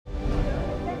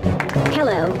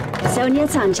Hello, Sonia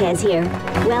Sanchez here.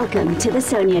 Welcome to The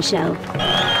Sonia Show.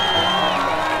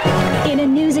 In a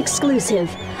news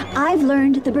exclusive, I've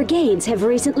learned the brigades have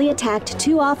recently attacked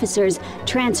 2 officers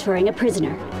transferring a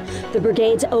prisoner. The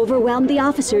brigades overwhelmed the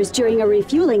officers during a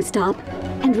refueling stop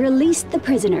and released the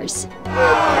prisoners.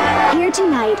 Here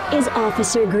tonight is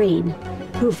Officer Green,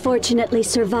 who fortunately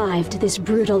survived this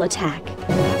brutal attack.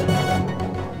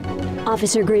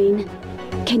 Officer Green,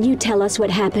 can you tell us what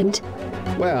happened?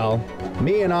 Well,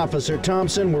 me and Officer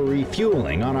Thompson were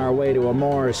refueling on our way to a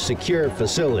more secure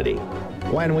facility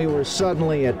when we were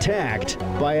suddenly attacked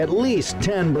by at least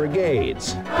 10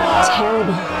 brigades.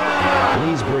 Terrible.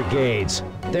 These brigades,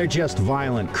 they're just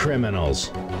violent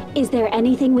criminals. Is there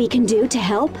anything we can do to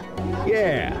help?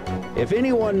 Yeah. If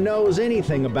anyone knows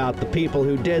anything about the people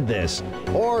who did this,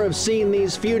 or have seen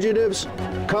these fugitives,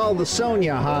 call the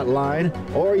Sonia hotline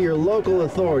or your local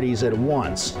authorities at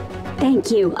once.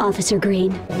 Thank you, Officer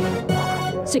Green.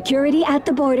 Security at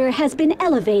the border has been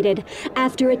elevated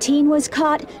after a teen was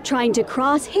caught trying to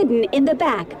cross hidden in the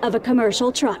back of a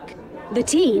commercial truck. The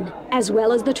teen, as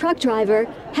well as the truck driver,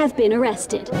 have been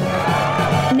arrested.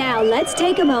 Now let's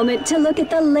take a moment to look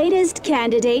at the latest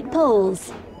candidate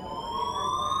polls.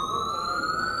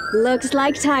 Looks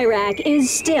like Tyrak is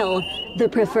still the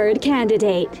preferred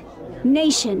candidate.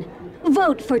 Nation,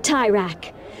 vote for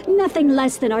Tyrak. Nothing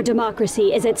less than our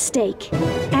democracy is at stake.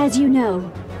 As you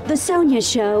know, The Sonia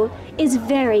Show is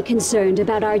very concerned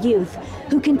about our youth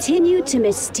who continue to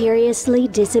mysteriously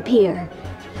disappear.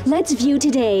 Let's view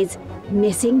today's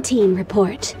Missing Teen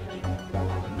Report.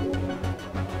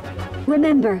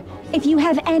 Remember, if you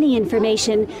have any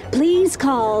information, please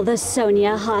call the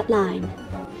Sonia hotline.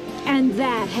 And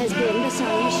that has been The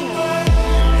Sonia Show.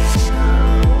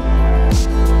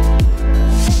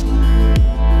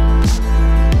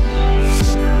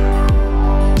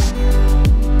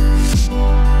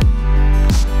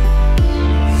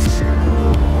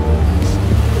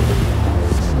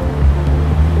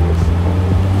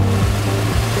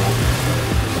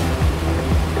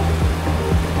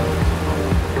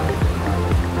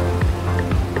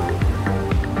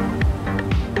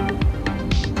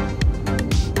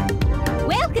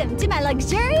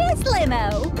 Luxurious limo.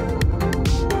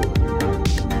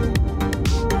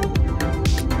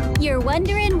 You're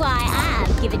wondering why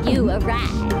I've given you a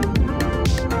ride.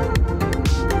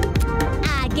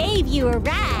 I gave you a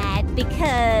ride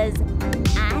because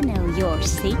I know your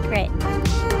secret.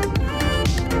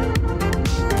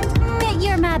 That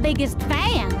you're my biggest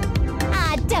fan.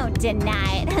 I don't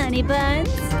deny it, honey buns.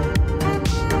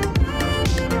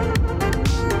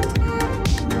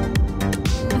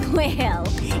 Well,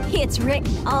 it's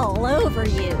written all over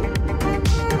you.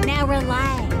 Now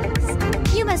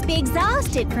relax. You must be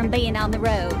exhausted from being on the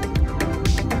road.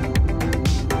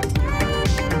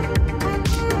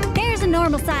 There's a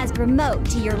normal-sized remote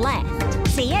to your left.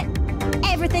 See it?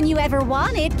 Everything you ever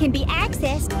wanted can be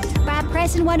accessed by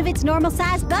pressing one of its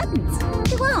normal-sized buttons.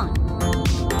 Go on.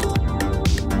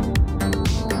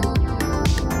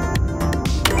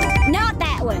 Not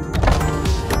that one.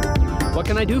 What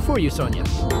can I do for you, Sonia?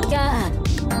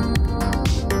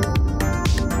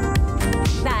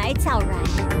 It's all right.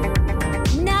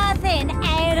 Nothing,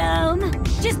 Adam.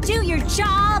 Just do your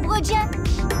job, would you?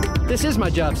 This is my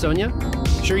job, Sonia.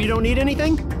 Sure you don't need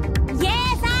anything?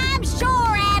 Yes, I'm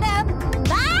sure, Adam.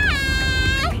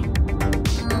 Bye!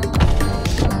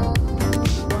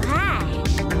 Well, hi.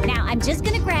 Now, I'm just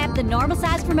gonna grab the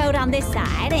normal-sized remote on this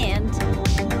side and...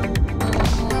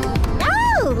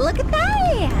 Oh, look at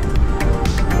that!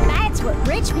 That's what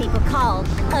rich people call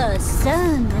a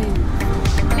sunroof.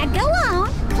 Now go on,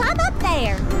 climb up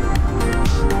there.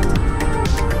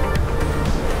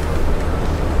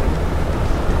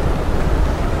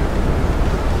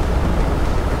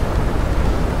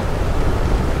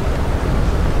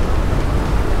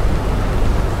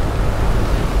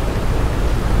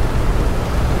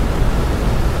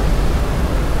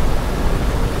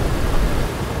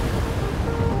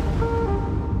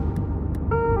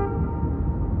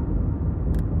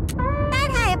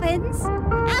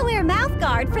 I wear a mouth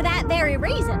guard for that very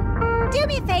reason. Do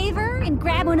me a favor and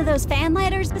grab one of those fan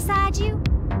letters beside you.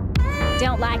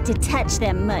 Don't like to touch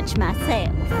them much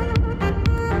myself.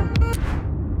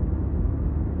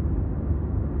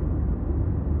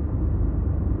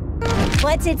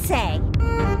 What's it say?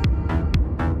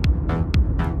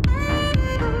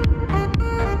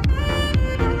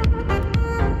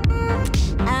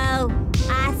 Oh,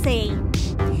 I see.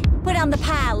 Put on the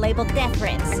pile labeled death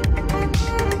threats.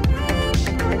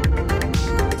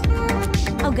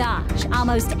 Oh gosh,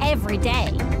 almost every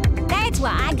day. That's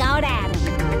why I got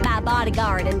Adam, my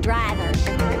bodyguard and driver.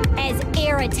 As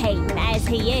irritating as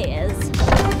he is.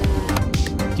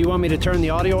 Do you want me to turn the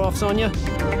audio off, Sonia?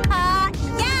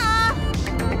 Yeah!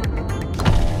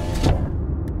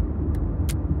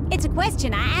 It's a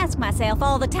question I ask myself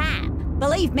all the time,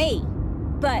 believe me.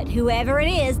 But whoever it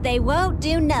is, they won't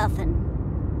do nothing.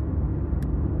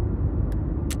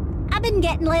 I've been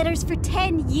getting letters for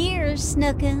 10 years,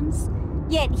 Snookums.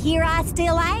 Yet here I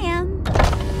still am.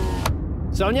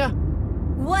 Sonia?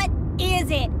 What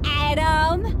is it,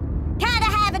 Adam? Kinda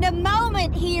having a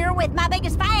moment here with my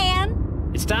biggest fan.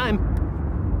 It's time.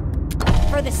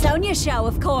 For the Sonia show,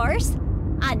 of course.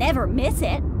 I never miss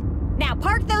it. Now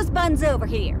park those buns over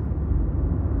here.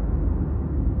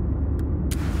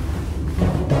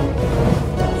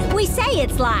 We say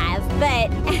it's live, but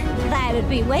that'd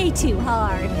be way too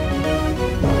hard.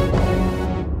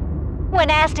 When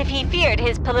asked if he feared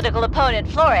his political opponent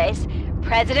Flores,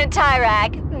 President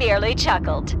Tyrak merely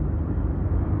chuckled.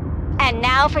 And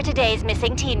now for today's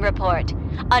missing teen report.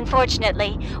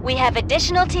 Unfortunately, we have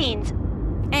additional teens.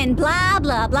 And blah,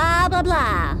 blah, blah, blah,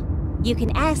 blah. You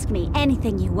can ask me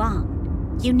anything you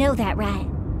want. You know that, right?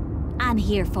 I'm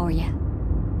here for you.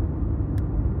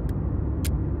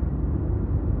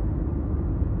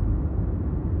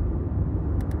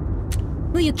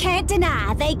 Well, you can't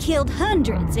deny they killed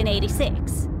hundreds in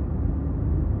 '86.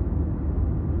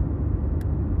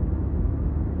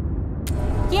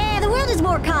 Yeah, the world is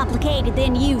more complicated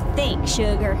than you think,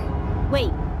 sugar.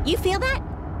 Wait, you feel that?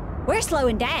 We're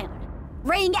slowing down.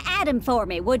 Ring Adam for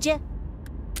me, would you?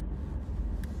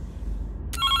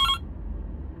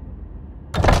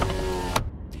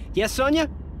 Yes, Sonia?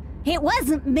 It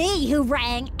wasn't me who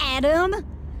rang, Adam.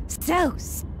 So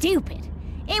stupid.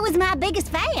 It was my biggest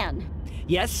fan.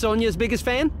 Yes, Sonia's biggest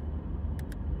fan?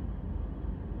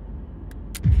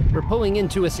 We're pulling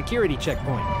into a security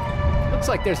checkpoint. Looks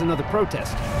like there's another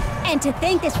protest. And to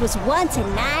think this was once a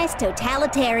nice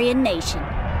totalitarian nation.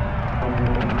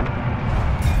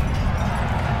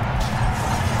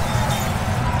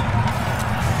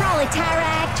 Probably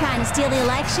Tyrak trying to steal the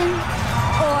election.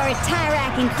 Or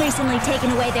Tyrak increasingly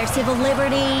taking away their civil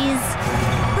liberties.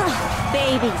 Ugh,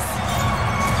 babies.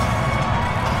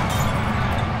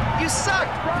 You suck!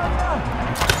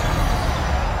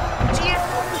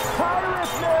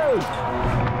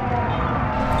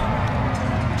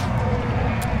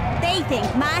 They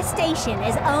think my station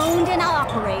is owned and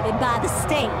operated by the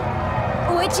state.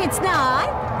 Which it's not.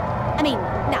 I mean,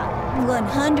 not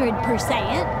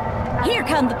 100%. Here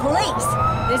come the police.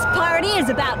 This party is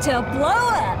about to blow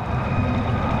up.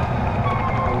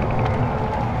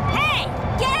 Hey,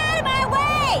 get out of my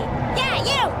way! Yeah,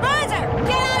 you, loser!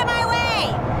 Get out of my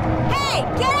way! Hey,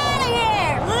 get out of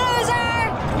here,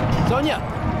 loser! Sonia,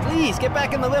 please get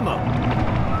back in the limo.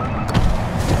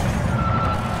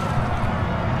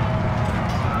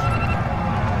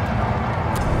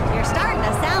 You're starting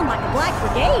to sound like a Black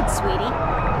Brigade, sweetie.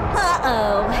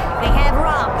 Uh-oh, they have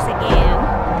rocks again.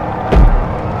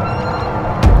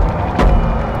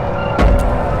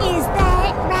 Is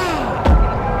that right?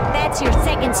 That's your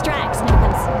second strike,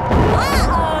 Snookums.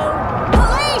 Uh-oh!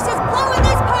 Police is blowing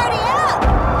this party up!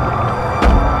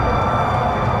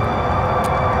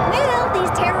 Well,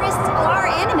 these terrorists are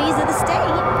enemies of the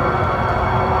state.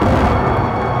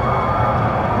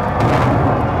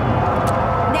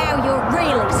 Now you're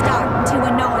really starting to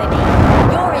annoy me.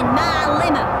 You're in my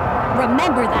limo.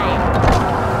 Remember that.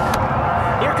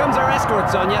 Here comes our escort,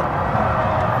 Sonia.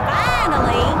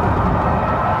 Finally!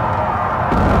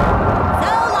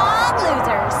 So long,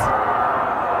 losers!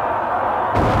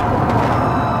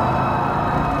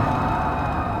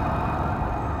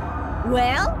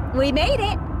 Well, we made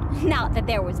it. Not that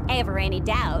there was ever any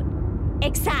doubt.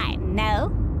 Exciting,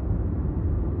 no?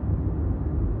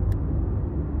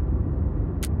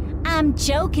 I'm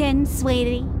joking,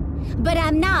 sweetie. But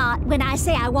I'm not when I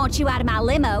say I want you out of my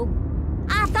limo.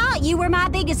 I thought you were my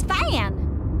biggest fan.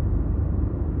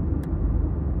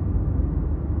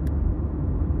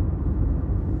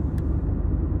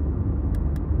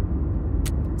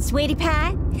 Sweetie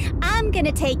pie, I'm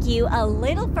gonna take you a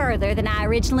little further than I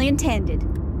originally intended.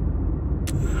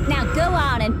 Now go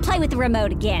on and play with the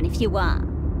remote again if you want.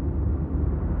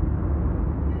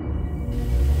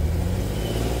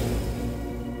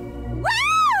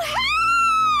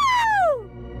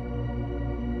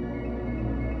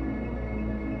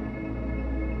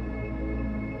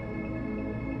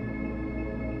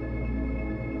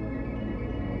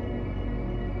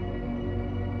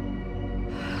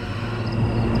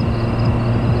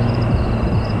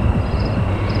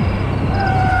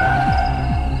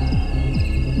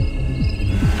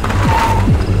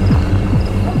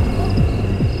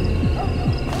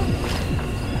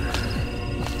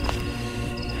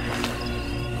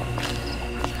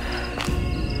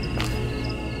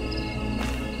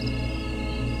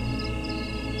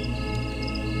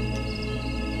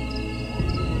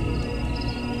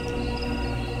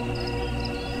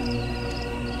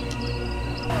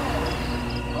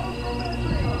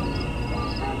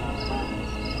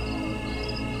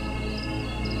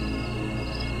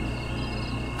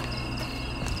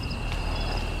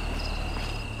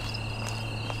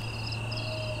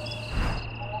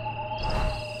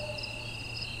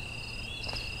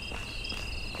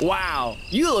 Wow,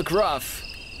 you look rough.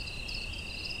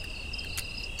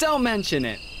 Don't mention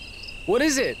it. What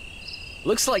is it?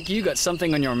 Looks like you got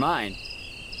something on your mind.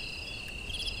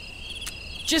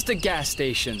 Just a gas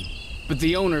station, but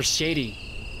the owner's shady.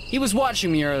 He was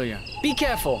watching me earlier. Be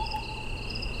careful.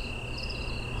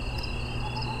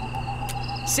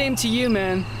 Same to you,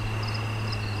 man.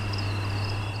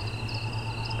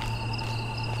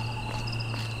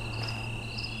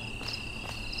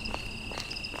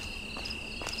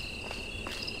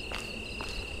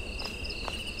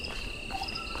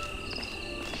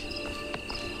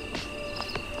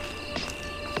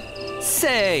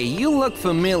 Say, you look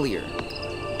familiar.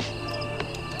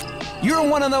 You're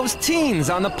one of those teens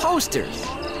on the posters.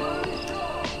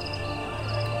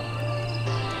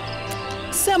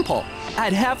 Simple.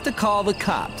 I'd have to call the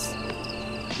cops.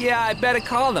 Yeah, I better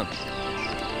call them.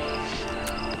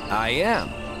 I am.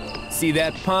 See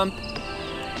that pump?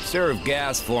 Serve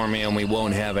gas for me and we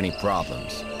won't have any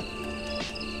problems.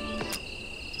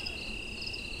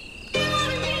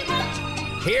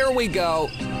 Here we go.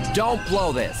 Don't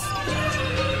blow this.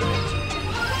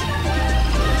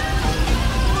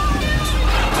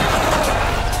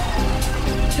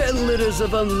 10 liters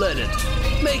of unleaded.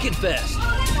 Make it fast.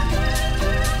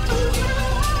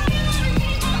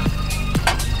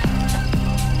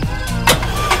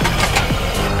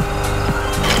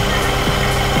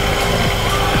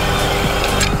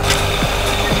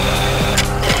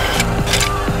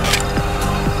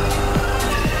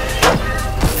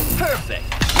 Perfect.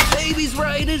 Baby's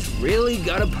riders really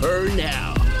got a purr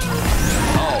now.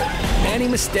 Oh, any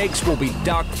mistakes will be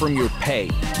docked from your pay.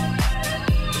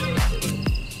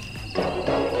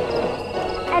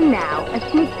 And now,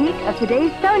 a sneak peek of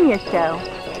today's Sonia show.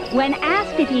 When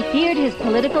asked if he feared his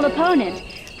political opponent,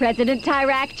 President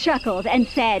Tyrak chuckled and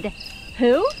said,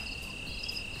 "Who?"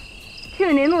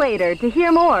 Tune in later to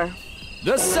hear more.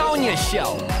 The Sonia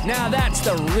Show. Now that's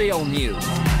the real news.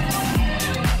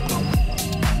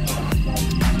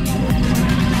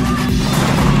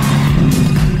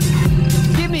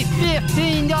 Give me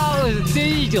 $15 of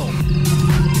diesel.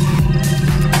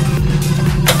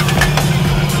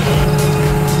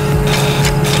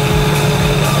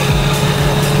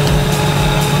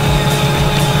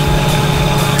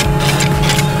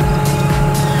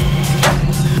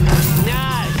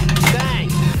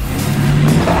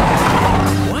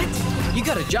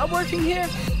 Job working here?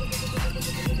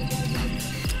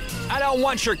 I don't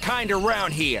want your kind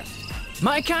around here.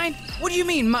 My kind? What do you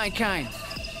mean, my kind?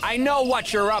 I know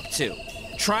what you're up to.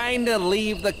 Trying to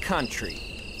leave the country.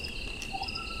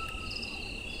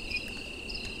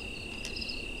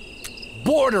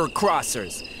 Border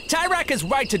crossers. Tyrak is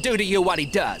right to do to you what he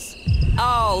does.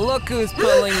 Oh, look who's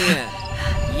pulling in.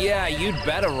 Yeah, you'd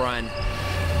better run.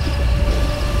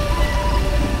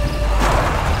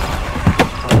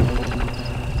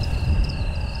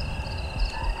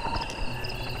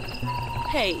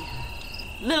 Hey,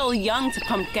 little young to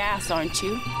pump gas, aren't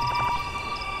you?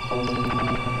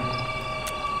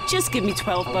 Just give me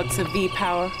 12 bucks of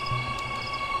V-Power.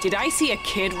 Did I see a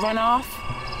kid run off?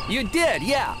 You did,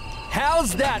 yeah.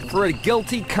 How's that for a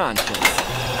guilty conscience?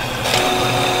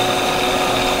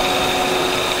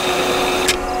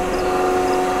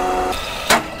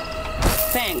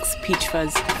 Thanks, Peach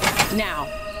Fuzz. Now,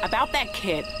 about that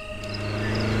kid.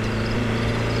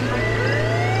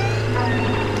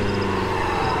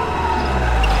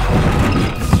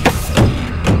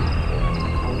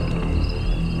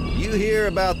 You hear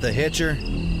about the hitcher?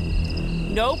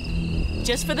 Nope.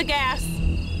 Just for the gas.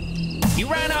 He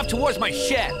ran off towards my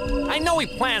shed. I know he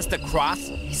plans to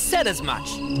cross. He said as much.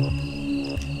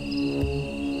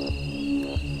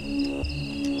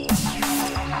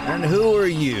 And who are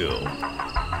you?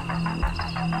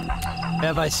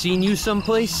 Have I seen you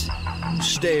someplace?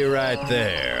 Stay right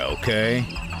there, okay?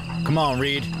 Come on,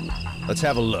 Reed. Let's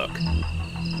have a look.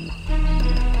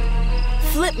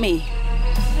 Flip me.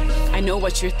 I know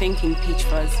what you're thinking, Peach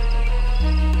Fuzz.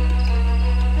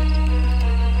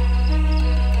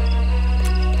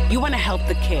 You want to help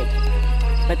the kid,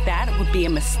 but that would be a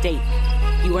mistake.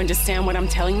 You understand what I'm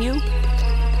telling you?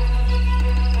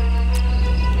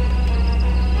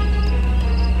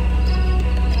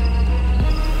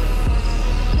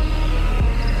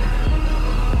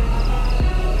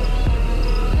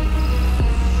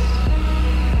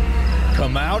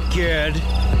 Come out, kid.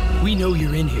 We know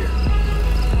you're in here.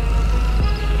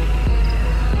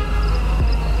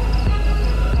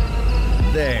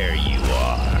 There you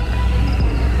are.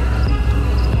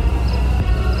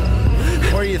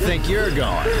 Where do you think you're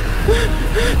going?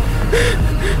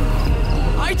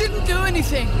 I didn't do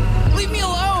anything. Leave me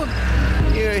alone.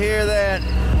 You hear that?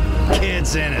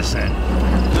 Kid's innocent.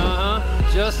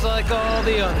 Uh-huh, just like all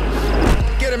the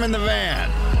others. Get him in the van.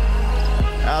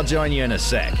 I'll join you in a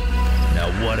sec. Now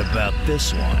what about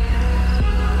this one?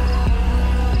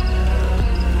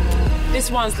 This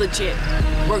one's legit.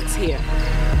 Works here.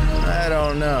 I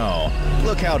don't know.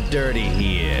 Look how dirty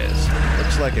he is.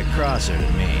 Looks like a crosser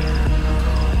to me.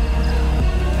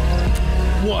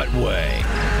 What way?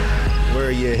 Where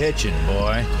are you hitching,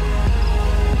 boy?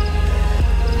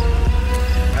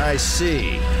 I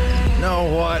see. Know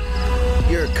what?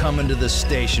 You're coming to the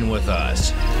station with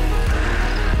us.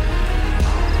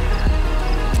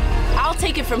 I'll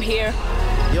take it from here.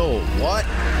 Yo, what?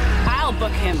 I'll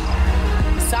book him.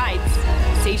 Besides,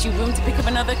 saves you room to pick up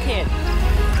another kid.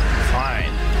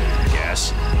 Fine, I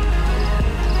guess.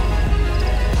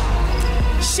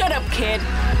 Shut up, kid.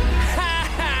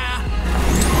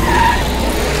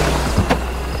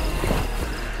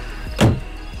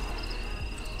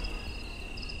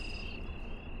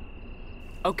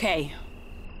 Okay,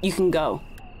 you can go.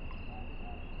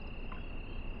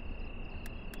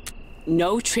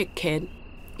 No trick, kid.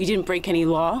 You didn't break any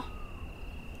law.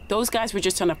 Those guys were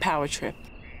just on a power trip.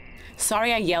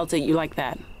 Sorry I yelled at you like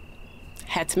that.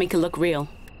 Had to make it look real.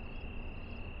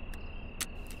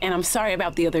 And I'm sorry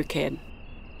about the other kid.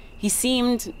 He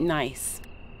seemed nice.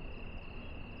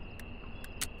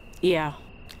 Yeah,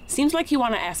 seems like you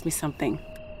want to ask me something.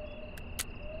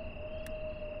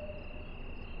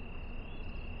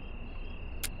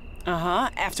 Uh-huh,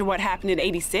 after what happened in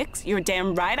 '86, you're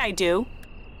damn right I do.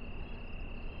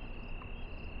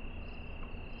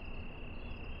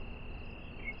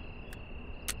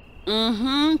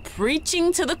 Mm-hmm,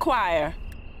 preaching to the choir.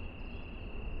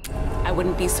 I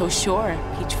wouldn't be so sure,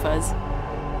 Peach Fuzz.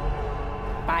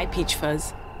 Bye, Peach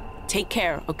Fuzz. Take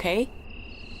care, okay?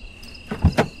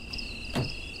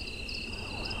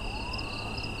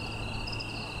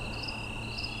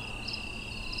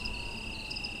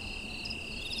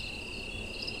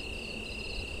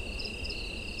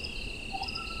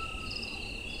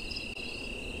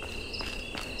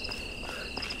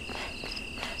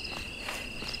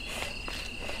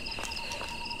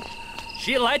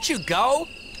 She let you go?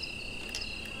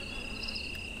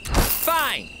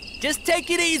 Fine. Just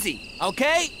take it easy,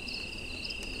 okay?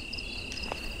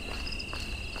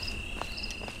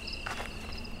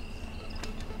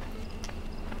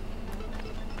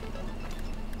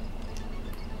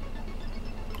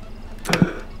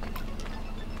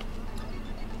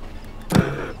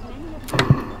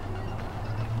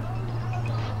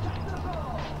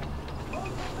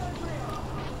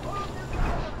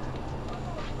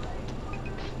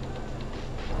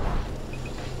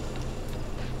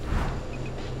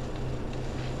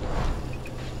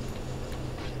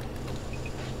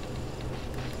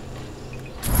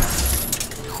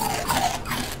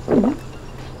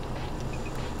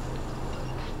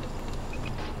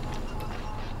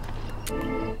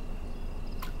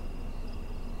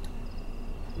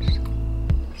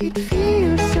 It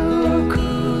feels so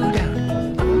good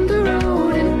out on the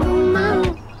road and on my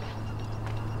own.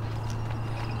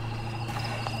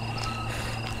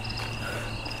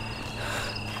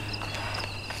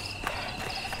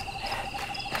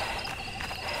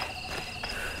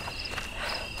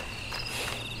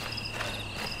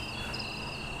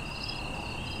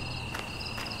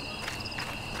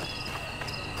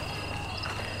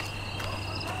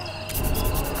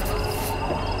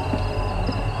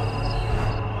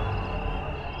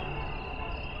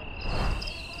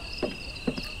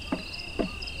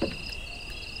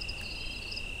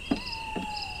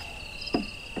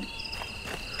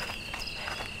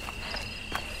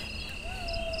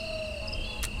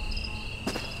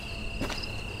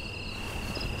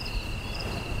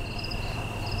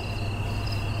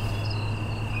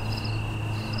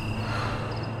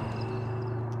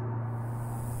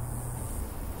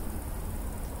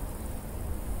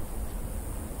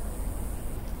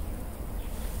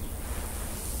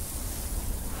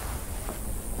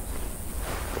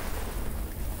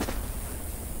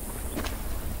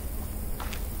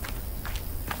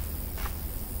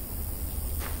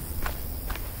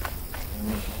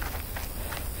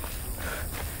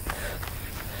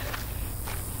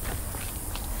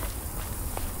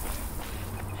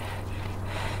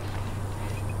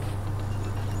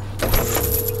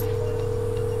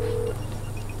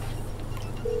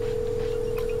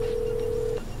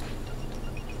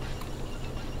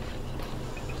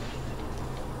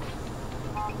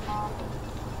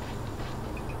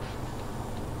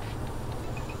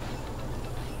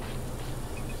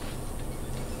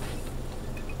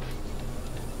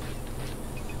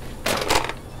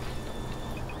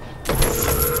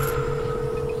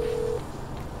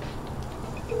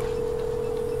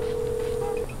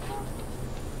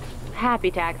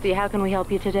 Happy Taxi. How can we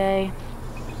help you today?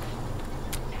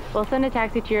 We'll send a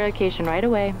taxi to your location right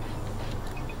away.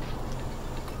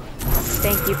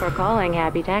 Thank you for calling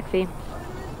Happy Taxi.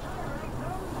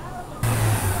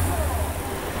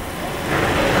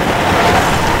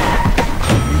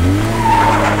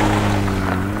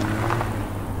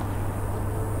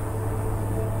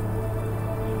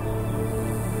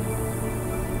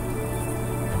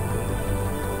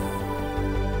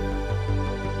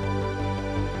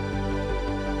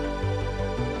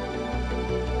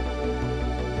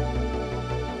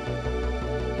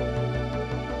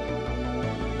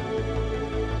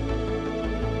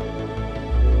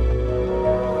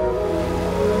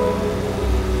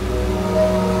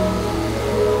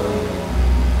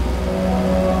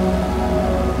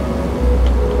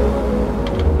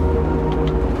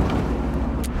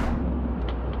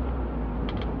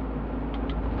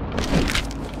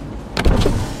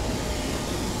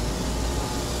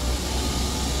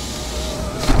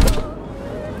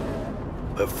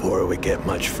 Before we get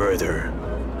much further,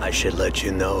 I should let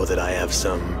you know that I have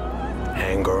some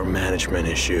anger management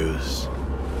issues.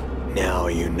 Now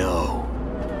you know.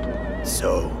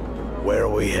 So, where are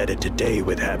we headed today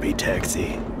with Happy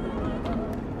Taxi?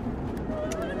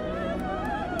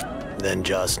 Then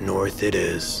just north it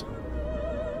is.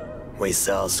 We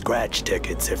sell scratch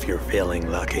tickets if you're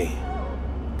feeling lucky.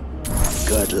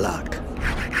 Good luck.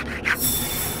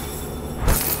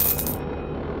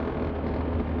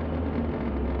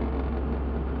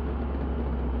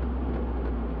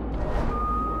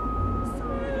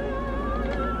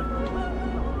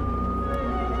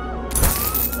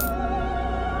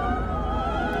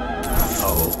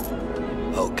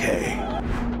 Okay.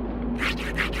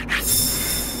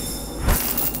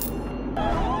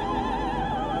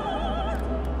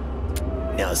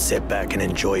 Now sit back and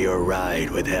enjoy your ride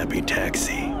with Happy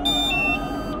Taxi.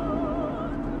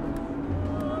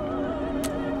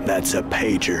 That's a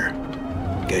pager.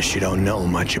 Guess you don't know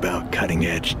much about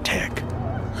cutting-edge tech.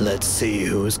 Let's see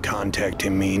who's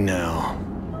contacting me now.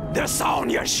 The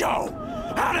Sonya Show!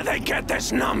 How did they get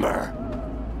this number?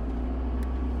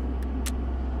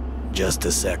 Just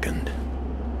a second.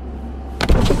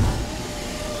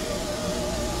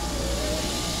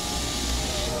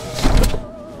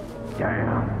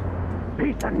 Damn!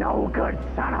 Piece of no good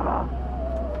son of a...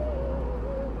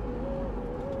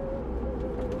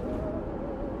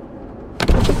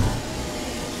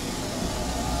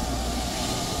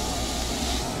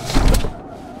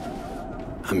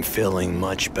 I'm feeling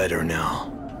much better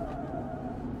now.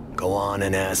 Go on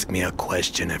and ask me a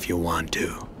question if you want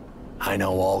to. I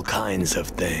know all kinds of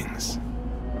things.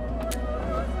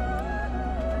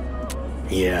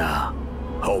 Yeah,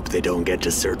 hope they don't get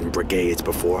to certain brigades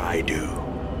before I do.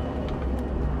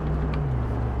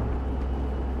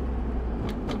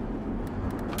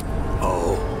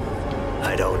 Oh,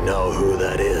 I don't know who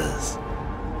that is.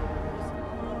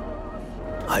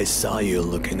 I saw you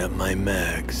looking at my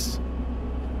mags.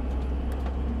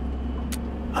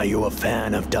 Are you a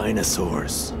fan of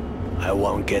dinosaurs? I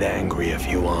won't get angry if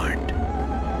you aren't.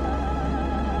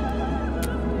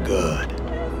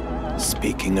 Good.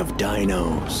 Speaking of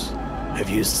dinos, have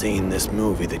you seen this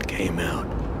movie that came out?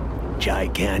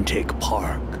 Gigantic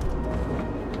Park.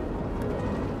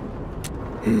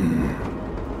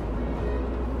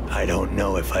 I don't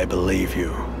know if I believe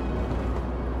you.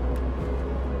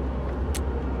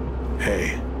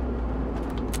 Hey,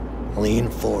 lean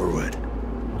forward.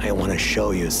 I want to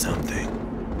show you something.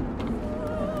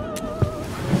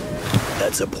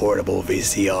 That's a portable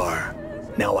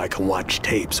VCR. Now I can watch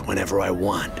tapes whenever I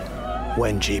want.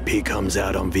 When GP comes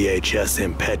out on VHS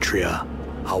in Petria,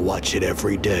 I'll watch it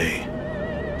every day.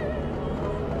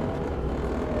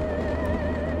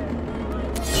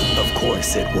 Of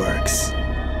course it works.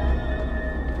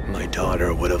 My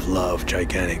daughter would have loved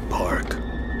Gigantic Park.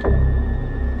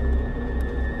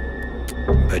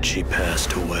 But she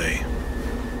passed away.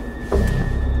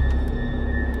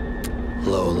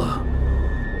 Lola.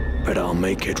 But I'll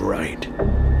make it right.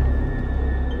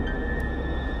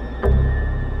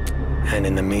 And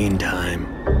in the meantime,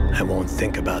 I won't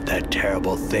think about that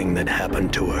terrible thing that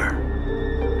happened to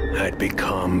her. I'd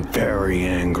become very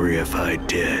angry if I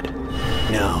did.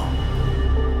 Now,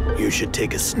 you should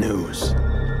take a snooze.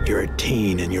 You're a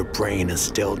teen and your brain is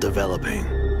still developing.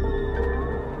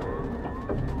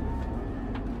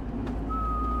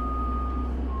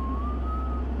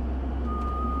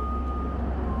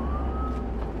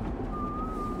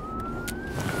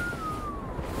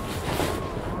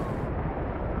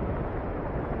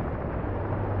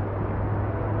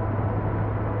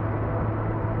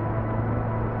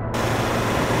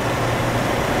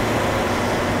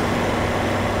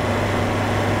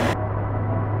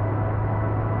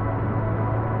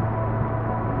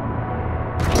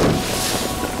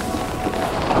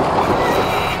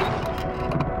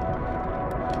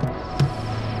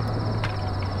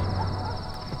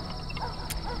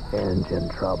 Engine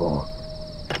trouble.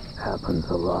 Happens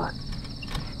a lot.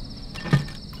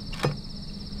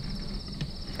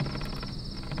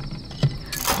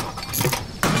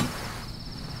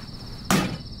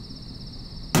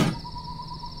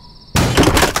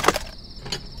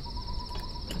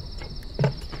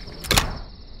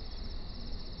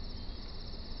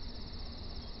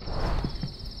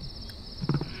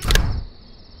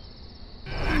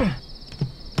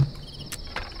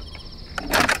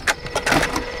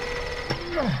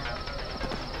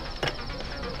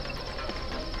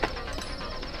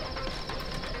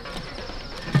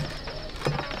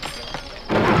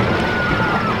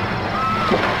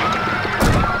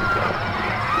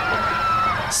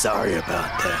 Sorry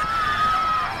about that.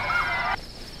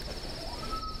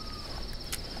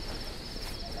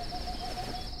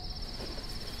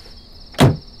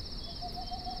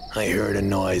 I heard a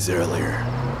noise earlier,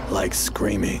 like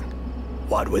screaming.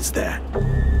 What was that?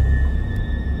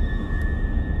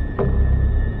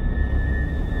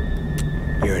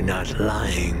 You're not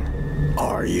lying,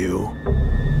 are you?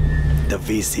 The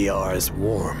VCR is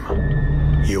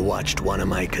warm. You watched one of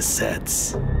my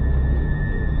cassettes.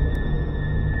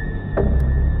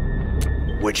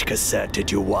 Which cassette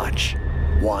did you watch?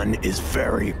 One is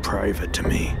very private to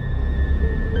me.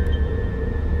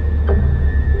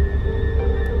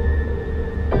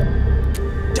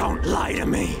 Don't lie to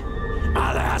me.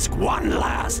 I'll ask one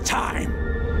last time.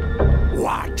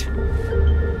 What?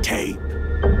 Tape?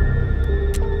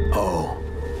 Oh,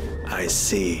 I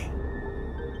see.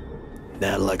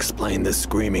 That'll explain the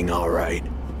screaming, all right.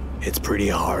 It's pretty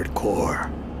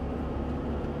hardcore.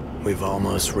 We've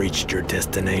almost reached your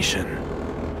destination.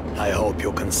 I hope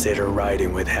you'll consider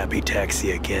riding with Happy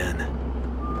Taxi again.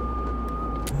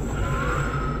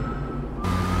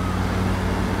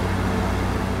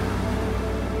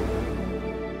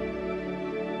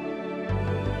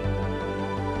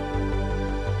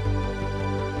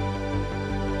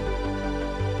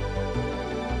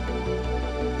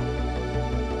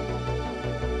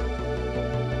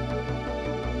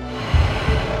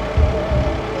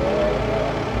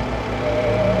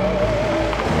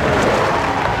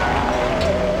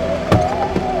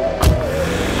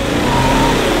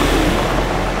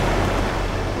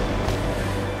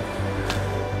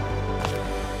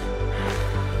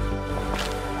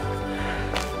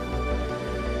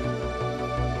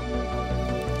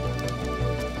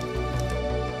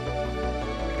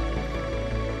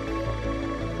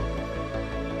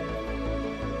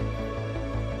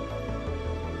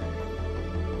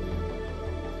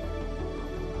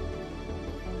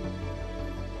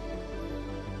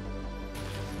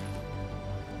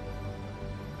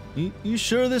 You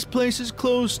sure this place is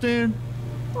closed, Stan?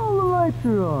 All the lights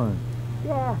are on.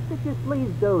 Yeah, it just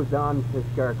leaves those on to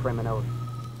scare criminals.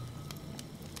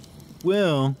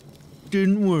 Well,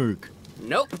 didn't work.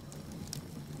 Nope.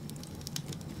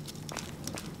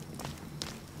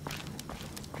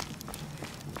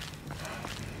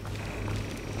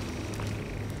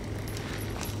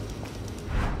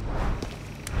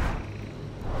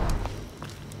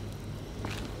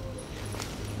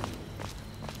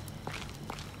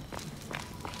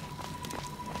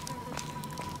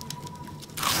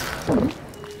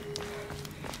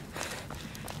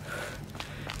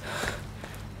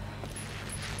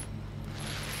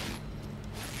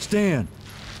 Stan!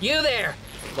 You there!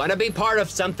 Want to be part of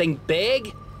something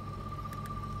big?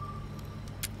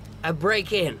 A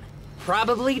break-in.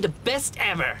 Probably the best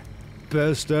ever.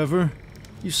 Best ever?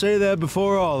 You say that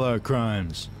before all our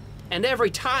crimes. And every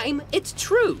time, it's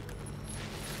true.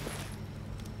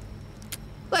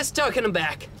 Let's talk in the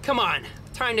back. Come on,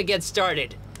 time to get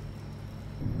started.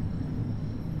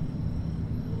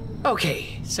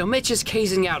 Okay, so Mitch is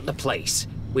casing out the place.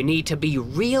 We need to be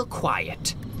real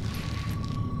quiet.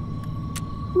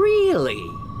 Really?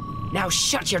 Now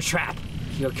shut your trap.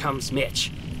 Here comes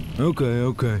Mitch.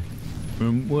 Okay.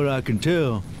 From what I can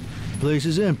tell, the place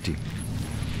is empty.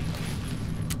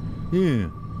 Yeah,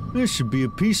 this should be a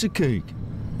piece of cake.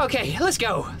 Okay, let's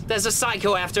go. There's a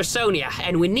psycho after Sonia,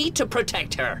 and we need to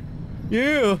protect her.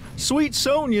 Yeah, sweet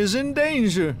Sonia's in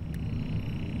danger.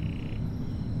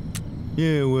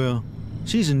 Yeah, well,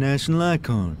 she's a national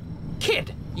icon.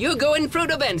 Kid, you're going through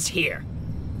the vents here.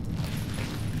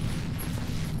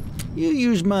 You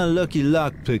used my lucky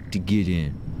lockpick to get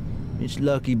in. It's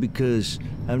lucky because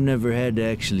I've never had to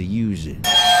actually use it.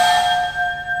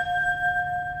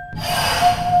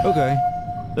 Okay,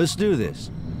 let's do this.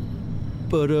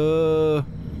 But,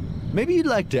 maybe you'd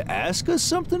like to ask us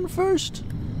something first?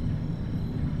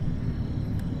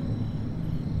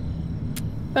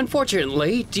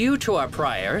 Unfortunately, due to our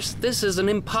priors, this is an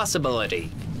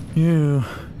impossibility. Yeah,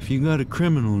 if you got a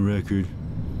criminal record,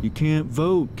 You can't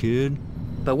vote, kid.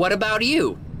 But what about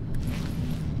you?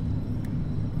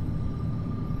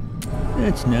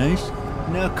 That's nice.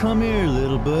 Now come here,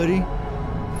 little buddy.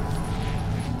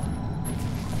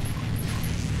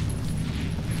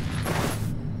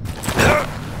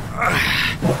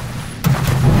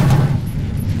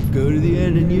 Go to the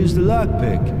end and use the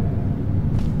lockpick.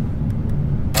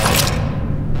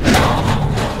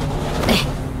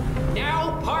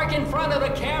 Now park in front of the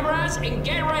cameras and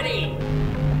get ready.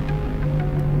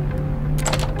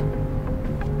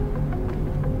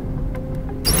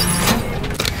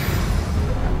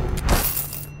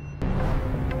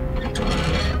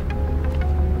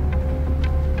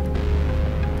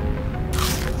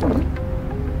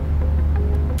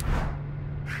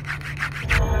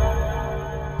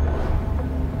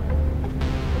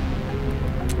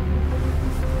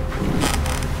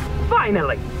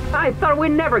 Finally! I thought we'd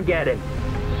never get him.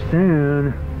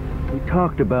 Stan, we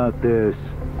talked about this.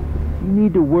 You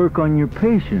need to work on your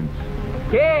patience.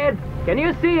 Kid, can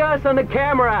you see us on the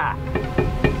camera?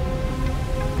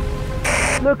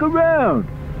 Look around.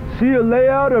 See a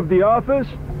layout of the office?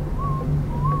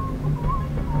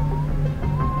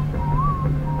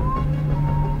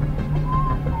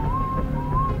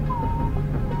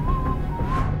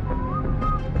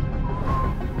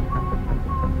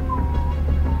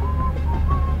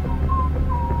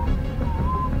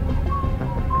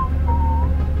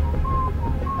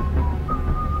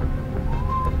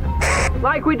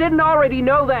 Like we didn't already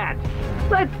know that.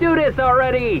 Let's do this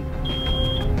already.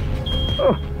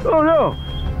 Oh no!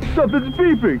 Something's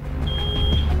beeping!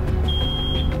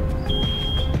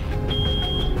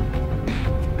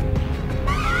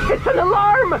 It's an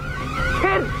alarm!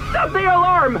 Kid, stop the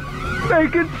alarm!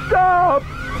 Make it stop!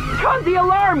 Cut the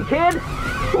alarm, kid!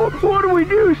 What do we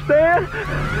do, Stan?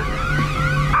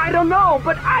 I don't know,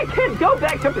 but I can't go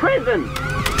back to prison!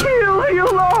 Kill the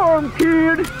alarm,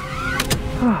 kid!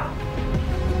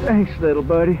 Thanks, little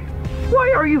buddy.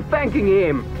 Why are you thanking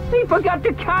him? He forgot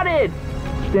to cut it!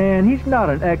 Stan, he's not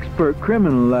an expert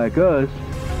criminal like us.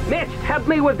 Mitch, help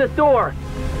me with the door!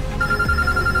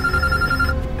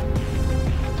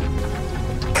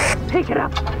 Pick it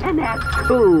up, and that's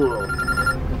cool.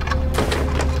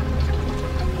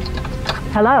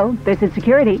 Hello, this is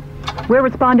security. We're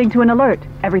responding to an alert.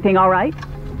 Everything all right?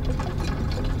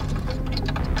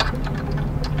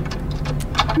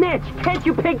 Mitch, can't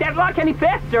you pick that lock any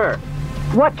faster?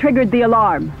 What triggered the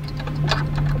alarm?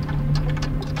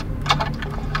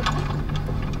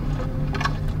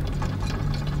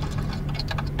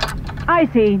 I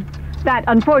see. That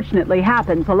unfortunately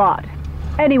happens a lot.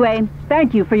 Anyway,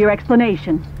 thank you for your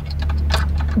explanation.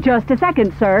 Just a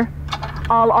second, sir.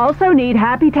 I'll also need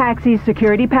Happy Taxi's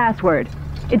security password.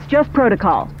 It's just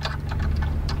protocol.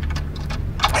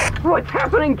 What's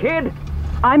happening, kid?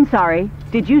 I'm sorry.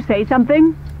 Did you say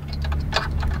something?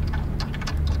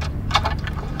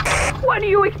 What do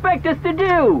you expect us to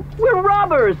do? We're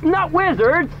robbers, not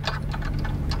wizards!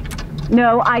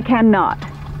 No, I cannot.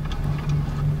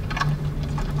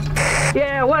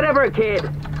 Yeah, whatever, kid.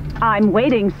 I'm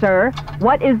waiting, sir.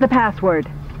 What is the password?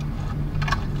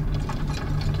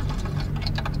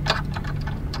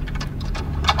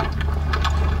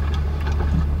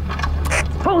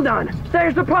 Hold on.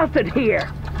 There's a post-it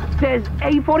here. Says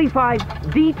A45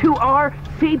 D2R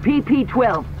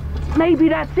CPP12. Maybe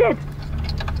that's it.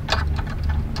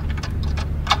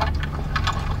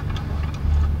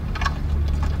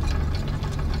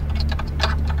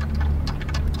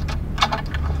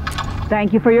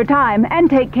 Thank you for your time, and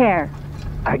take care.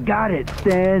 I got it,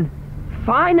 Stan.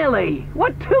 Finally!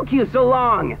 What took you so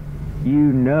long? You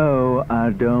know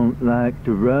I don't like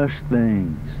to rush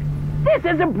things. This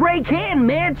is a break-in,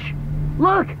 Mitch!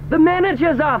 Look, the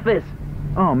manager's office.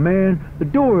 Oh man, the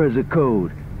door has a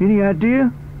code. Any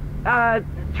idea?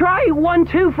 Try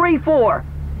 1234.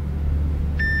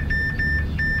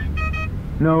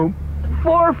 No.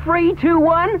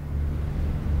 4321?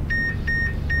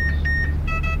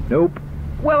 Nope.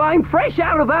 Well, I'm fresh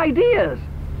out of ideas.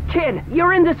 Kid,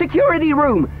 you're in the security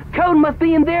room. Code must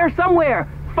be in there somewhere.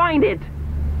 Find it.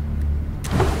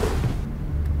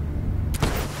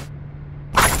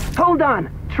 Hold on.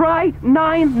 Try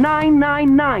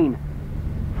 9999.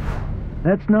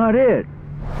 That's not it.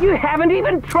 You haven't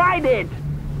even tried it.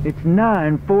 It's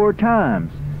 9 4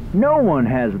 times. No one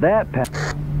has that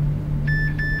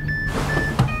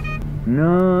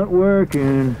Not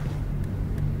working.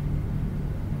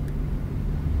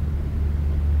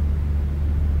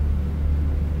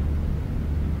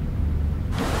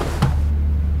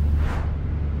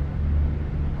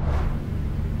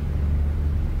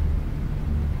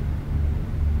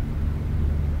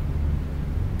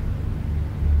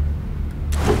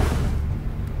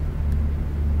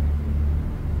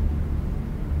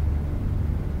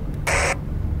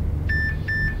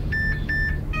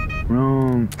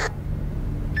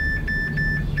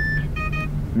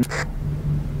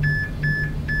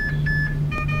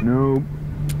 Nope.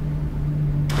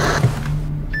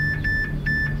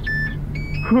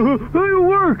 It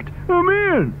worked! I'm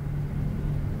in!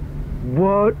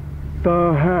 What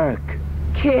the heck?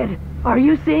 Kid, are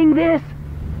you seeing this?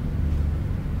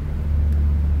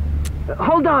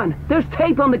 Hold on, there's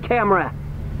tape on the camera.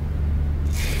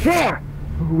 There!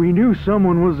 We knew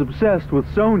someone was obsessed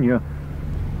with Sonya,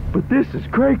 but this is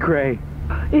cray-cray.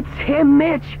 It's him,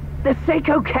 Mitch! The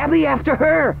Seiko cabbie after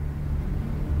her!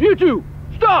 You two,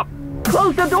 stop!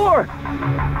 Close the door!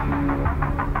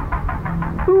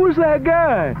 Who was that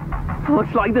guy?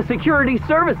 Looks like the security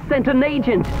service sent an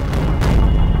agent.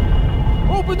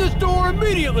 Open this door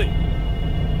immediately!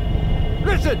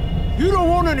 Listen, you don't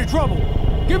want any trouble.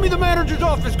 Give me the manager's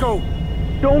office code.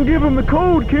 Don't give him the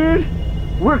code, kid.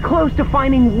 We're close to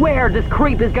finding where this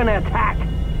creep is gonna attack.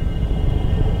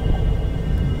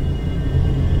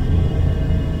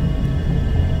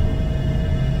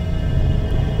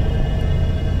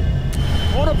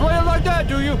 Wanna play it like that,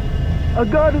 do you? I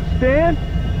got it, Stan.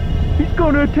 He's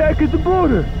gonna attack at the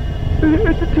border.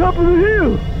 At the top of the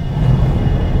hill.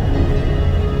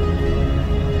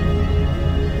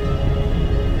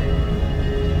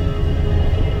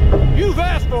 You've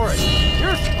asked for it.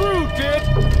 You're screwed, kid.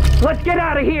 Let's get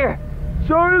out of here.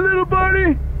 Sorry, little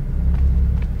buddy.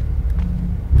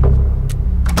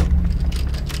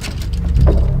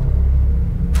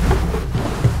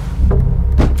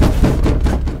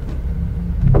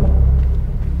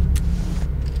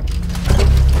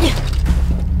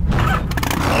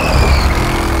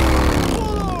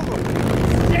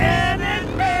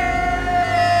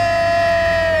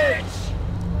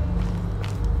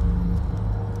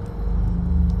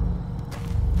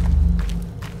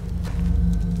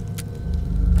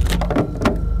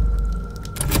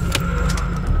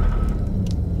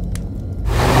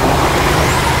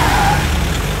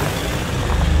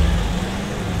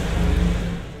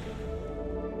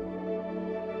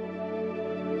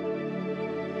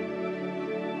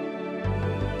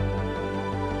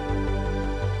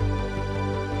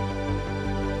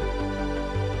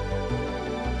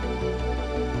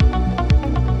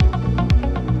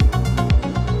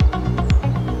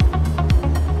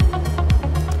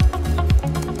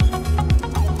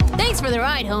 For the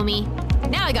ride, homie.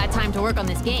 Now I got time to work on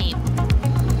this game.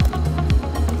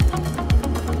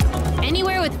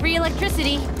 Anywhere with free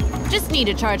electricity. Just need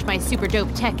to charge my super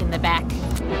dope tech in the back.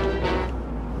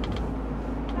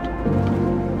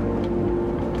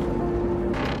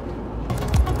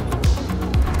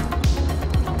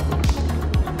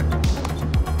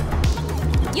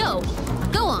 Yo,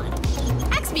 go on.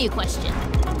 Ask me a question.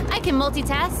 I can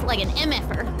multitask like an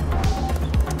MFer.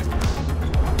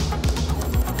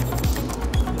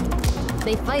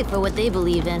 They fight for what they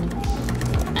believe in.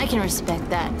 I can respect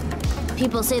that.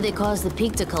 People say they caused the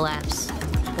peak to collapse,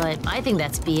 but I think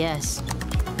that's BS.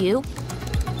 You?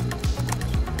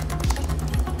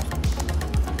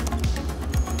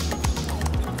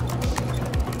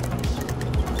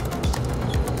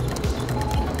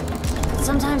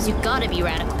 Sometimes you gotta be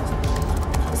radical,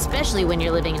 especially when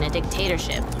you're living in a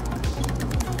dictatorship.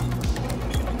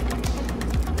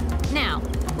 Now,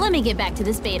 let me get back to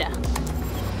this beta.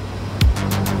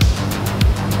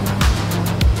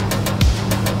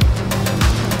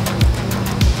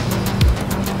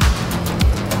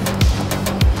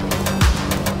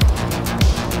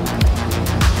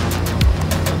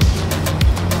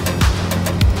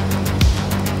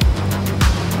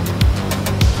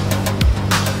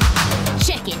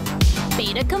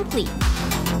 Complete.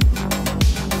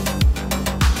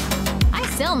 I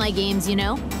sell my games, you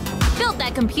know. Built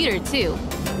that computer, too.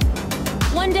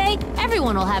 One day,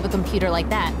 everyone will have a computer like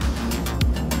that.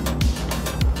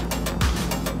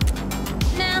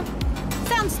 Nah,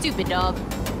 sounds stupid, dog.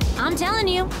 I'm telling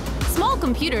you, small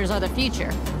computers are the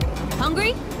future.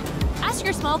 Hungry? Ask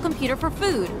your small computer for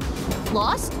food.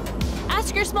 Lost?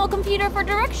 Ask your small computer for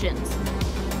directions.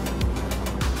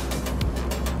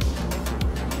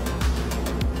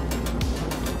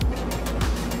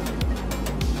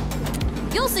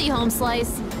 You'll see, Home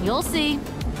Slice. You'll see.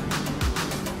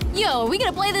 Yo, are we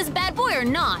gonna play this bad boy or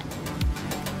not?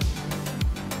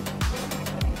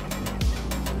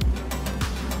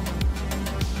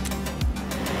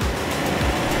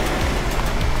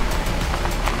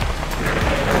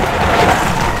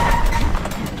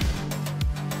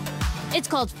 It's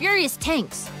called Furious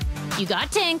Tanks. You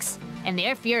got tanks, and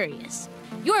they're furious.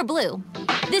 You're blue.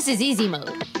 This is easy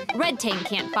mode. Red tank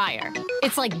can't fire.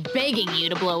 It's like begging you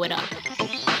to blow it up.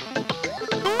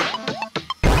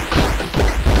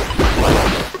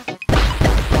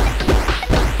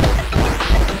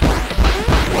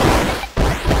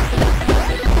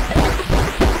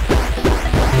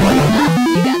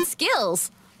 You got skills.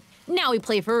 Now we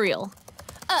play for real.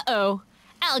 Uh-oh.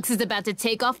 Alex is about to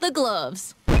take off the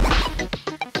gloves.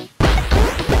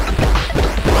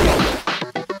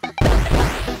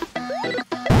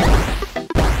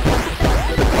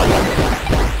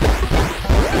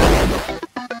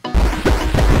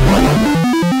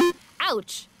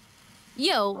 Ouch.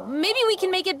 Yo, maybe we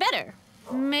can make it better.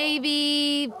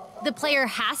 Maybe the player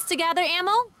has to gather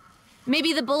ammo?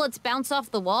 Maybe the bullets bounce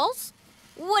off the walls?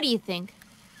 What do you think?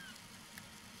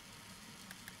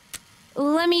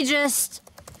 Let me just...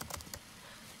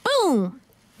 Boom!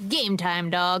 Game time,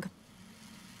 dog.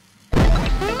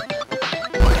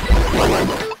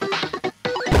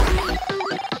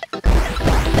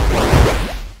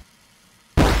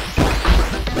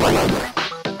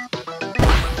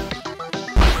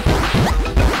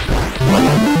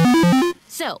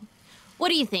 So, what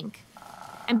do you think?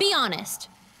 And be honest.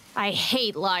 I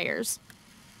hate liars.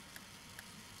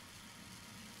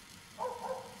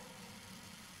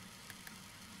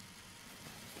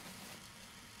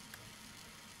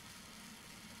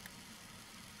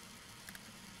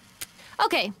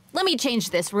 Okay, let me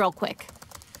change this real quick.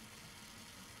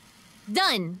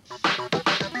 Done.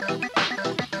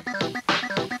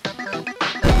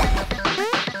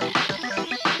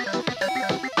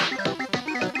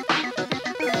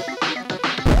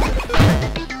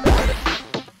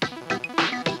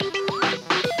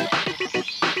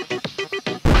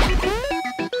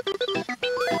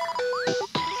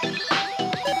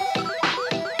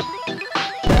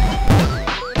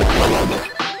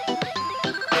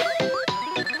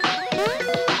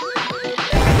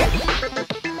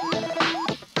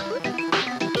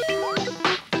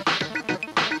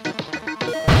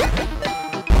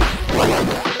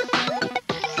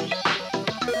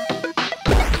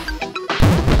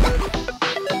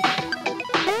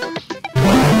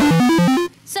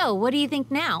 So, what do you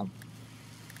think now?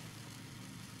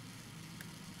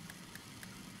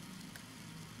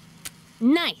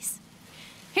 Nice.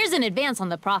 Here's an advance on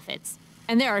the profits.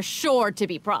 And there are sure to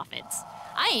be profits.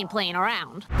 I ain't playing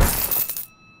around.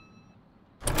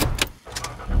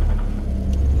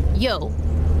 Yo,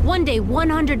 one day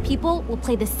 100 people will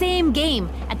play the same game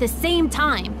at the same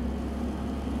time.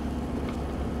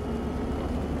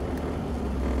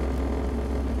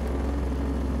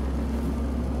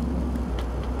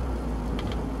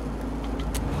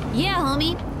 Yeah,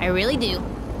 homie, I really do.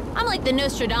 I'm like the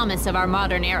Nostradamus of our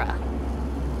modern era.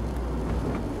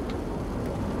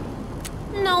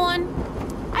 No one.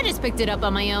 I just picked it up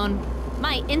on my own.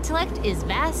 My intellect is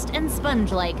vast and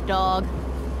sponge-like, dog.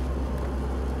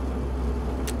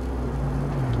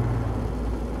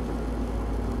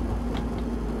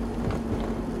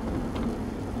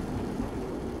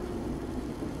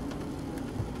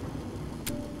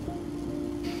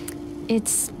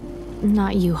 It's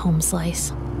not you, Home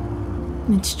Slice.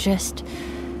 It's just...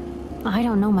 I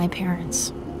don't know my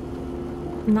parents.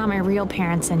 Not my real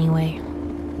parents, anyway.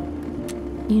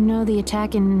 You know the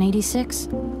attack in '86?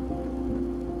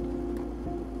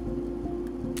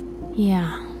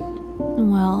 Yeah.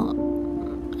 Well,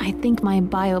 I think my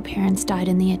bio parents died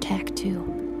in the attack, too.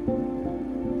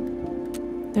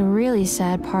 The really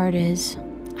sad part is,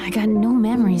 I got no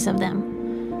memories of them.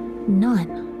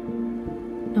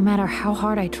 None. No matter how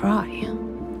hard I try.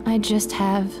 I just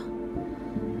have...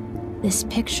 this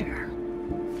picture.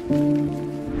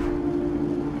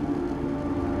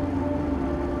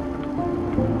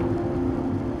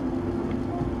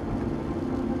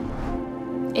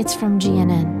 It's from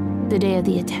GNN, the day of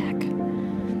the attack.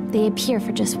 They appear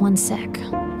for just 1 sec.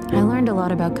 I learned a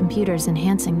lot about computers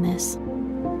enhancing this.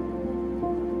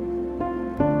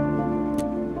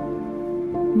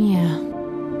 Yeah.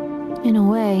 In a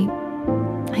way,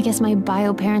 I guess my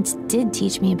bio parents did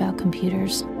teach me about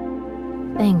computers.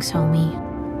 Thanks, homie.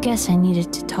 Guess I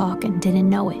needed to talk and didn't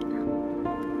know it.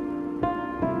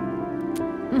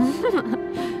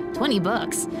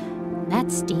 $20.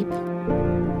 That's steep.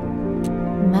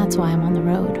 That's why I'm on the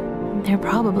road. They're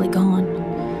probably gone.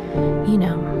 You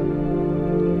know,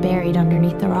 buried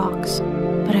underneath the rocks.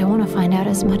 But I want to find out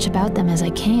as much about them as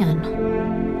I can.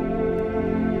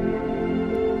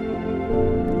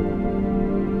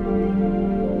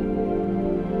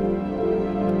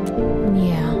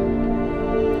 Yeah.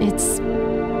 It's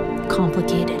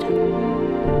complicated.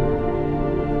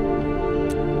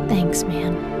 Thanks,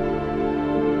 man.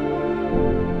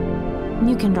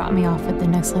 You can drop me off at the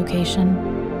next location.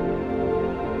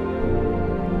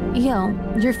 Yo,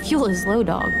 your fuel is low,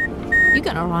 dog. You're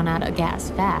gonna run out of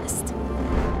gas fast.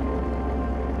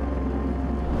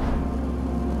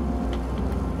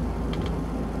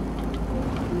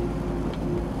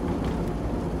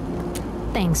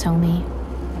 Thanks, homie.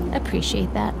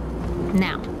 Appreciate that.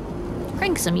 Now,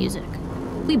 crank some music.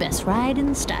 We best ride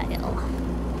in style.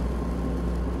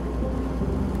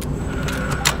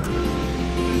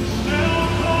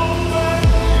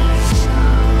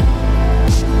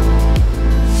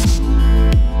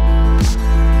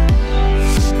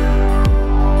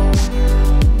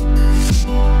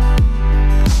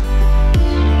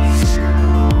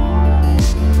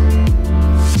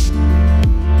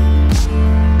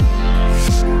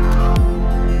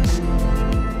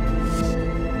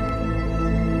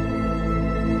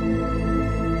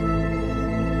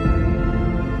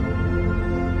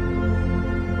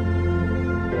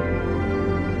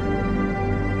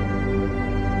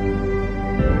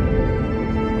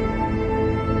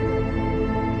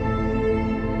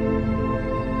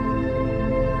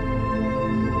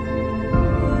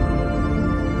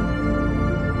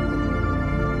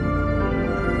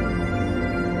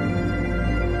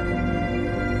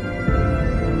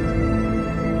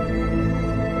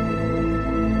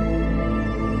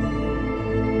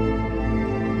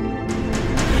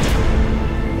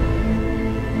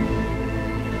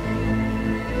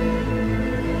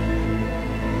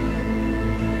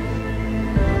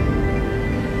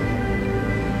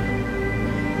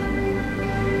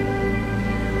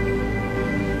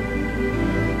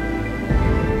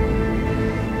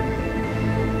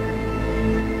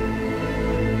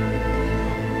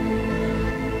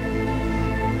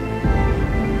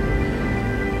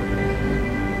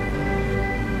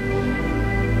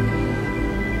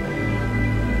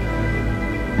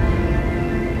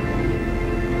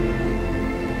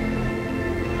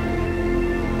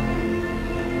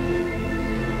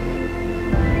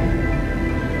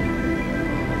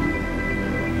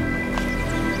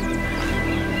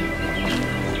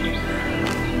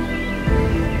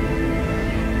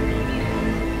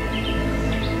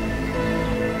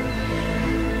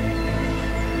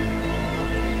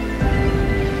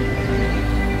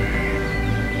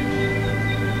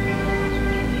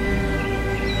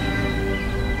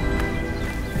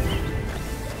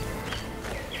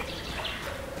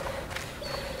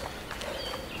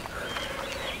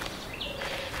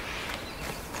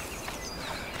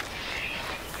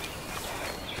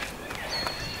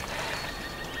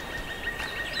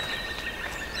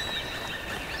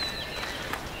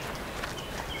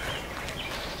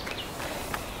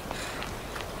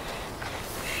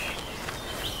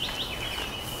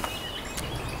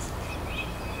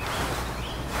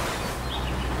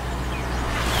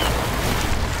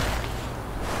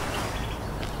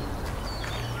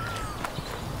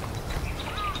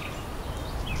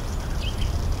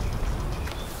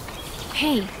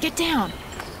 Hey, get down!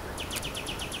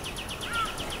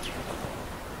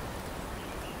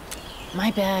 My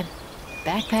bad.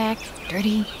 Backpack,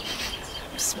 dirty,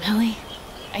 smelly.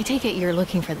 I take it you're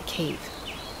looking for the cave.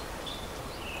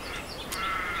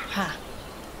 Ha,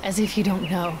 as if you don't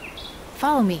know.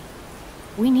 Follow me.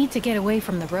 We need to get away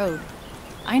from the road.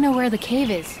 I know where the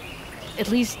cave is. At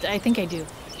least, I think I do.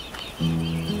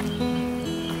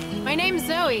 My name's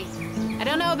Zoe. I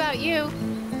don't know about you,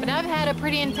 but I've had a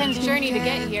pretty intense journey to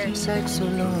get here.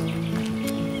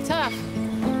 Tough,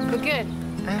 but good.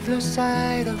 I've lost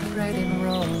sight of right and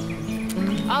wrong.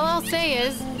 All I'll say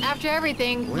is, after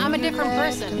everything, I'm a different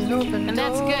person. And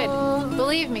that's good.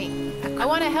 Believe me, I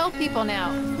want to help people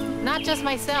now, not just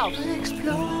myself. So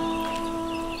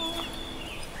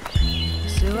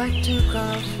I took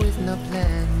off with no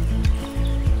plan,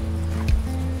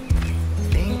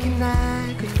 thinking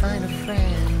I could find a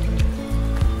friend.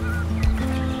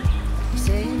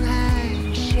 Saying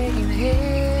hi, shaking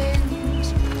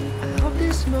hands. I hope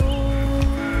this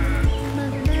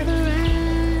moment never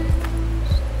ends.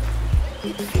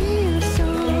 It feels so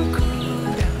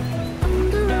good on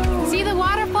the road. See the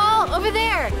waterfall over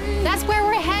there? That's where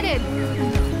we're headed.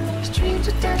 Streets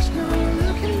attached, no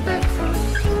looking back from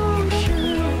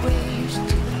ocean waves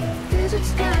to desert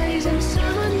skies and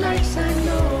summer nights. I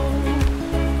know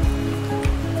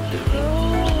the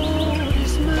road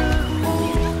is my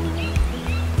home.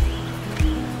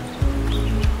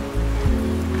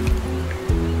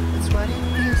 That's what it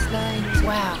feels like.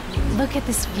 Wow, look at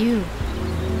this view.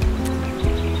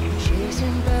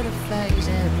 Chasing butterflies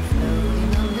and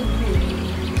floating on the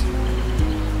breeze.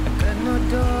 I got no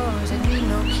doors, I need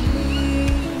no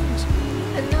keys.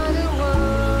 Another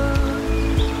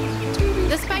one.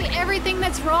 Despite everything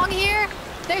that's wrong here,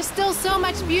 there's still so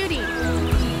much beauty.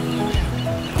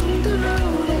 On the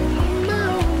road and on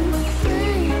my own,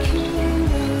 breaking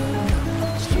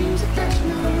up. Streams attached,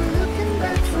 no looking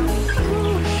back from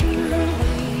ocean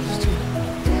waves to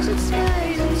desert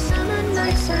skies and summer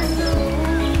nights. I know.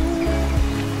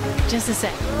 Just a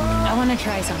sec. I want to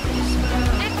try something.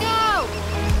 Echo!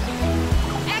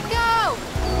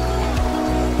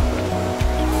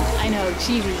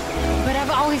 cheesy, but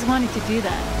I've always wanted to do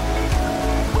that.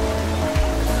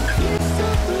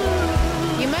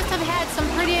 You must have had some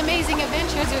pretty amazing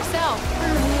adventures yourself.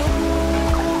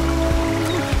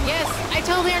 Yes, I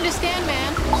totally understand,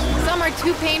 man. Some are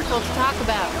too painful to talk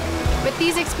about. But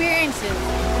these experiences,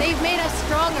 they've made us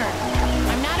stronger.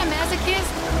 I'm not a masochist,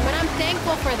 but I'm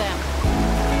thankful for them.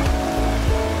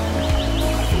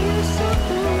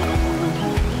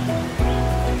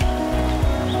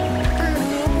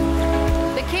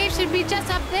 The cave should be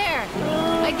just up there.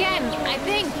 Again, I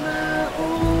think.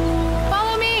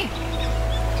 Follow me!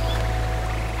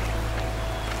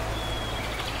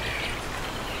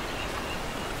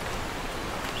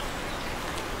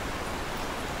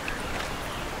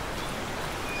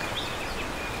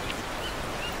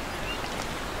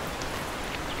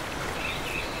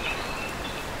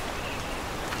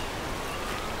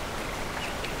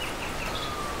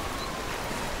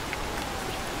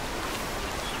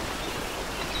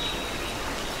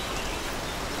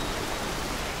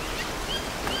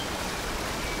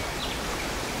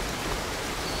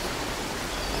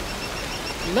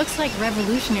 Looks like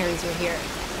revolutionaries are here.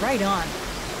 Right on.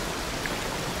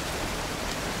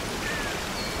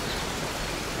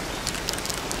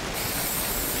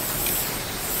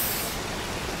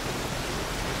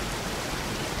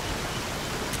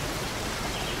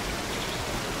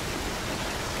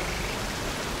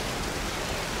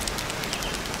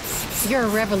 You're a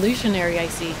revolutionary, I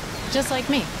see. Just like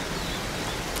me.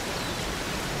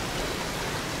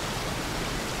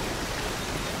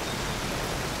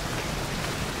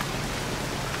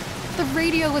 The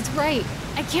radio was right.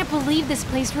 I can't believe this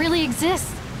place really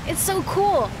exists. It's so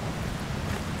cool.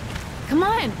 Come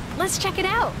on, let's check it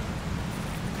out.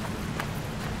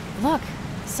 Look,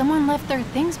 someone left their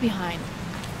things behind.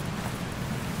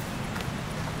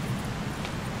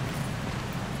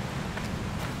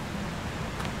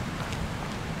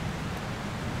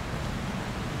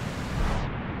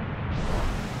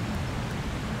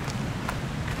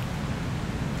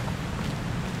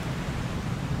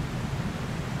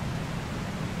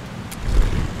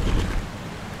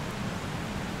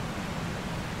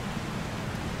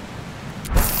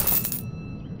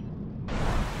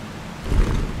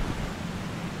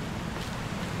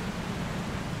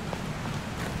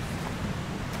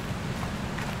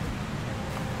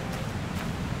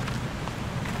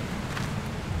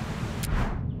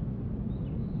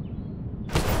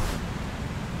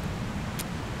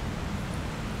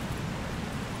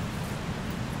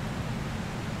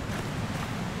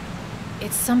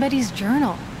 It's somebody's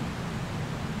journal.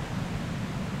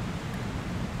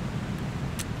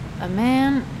 A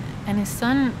man and his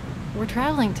son were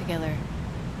traveling together.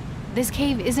 This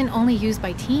cave isn't only used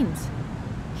by teens.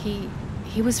 He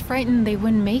was frightened they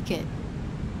wouldn't make it.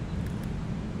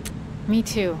 Me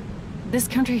too. This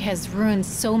country has ruined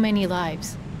so many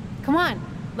lives. Come on,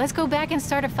 let's go back and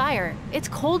start a fire. It's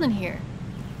cold in here.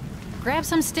 Grab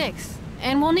some sticks,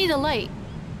 and we'll need a light.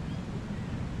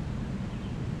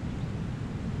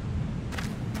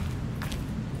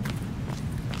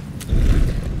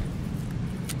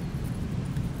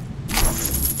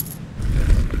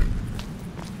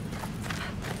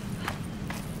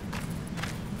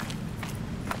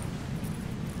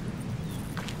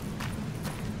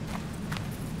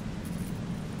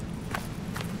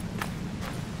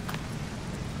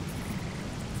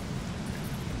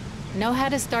 Know how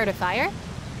to start a fire?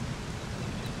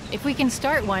 If we can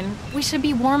start one, we should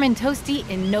be warm and toasty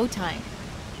in no time.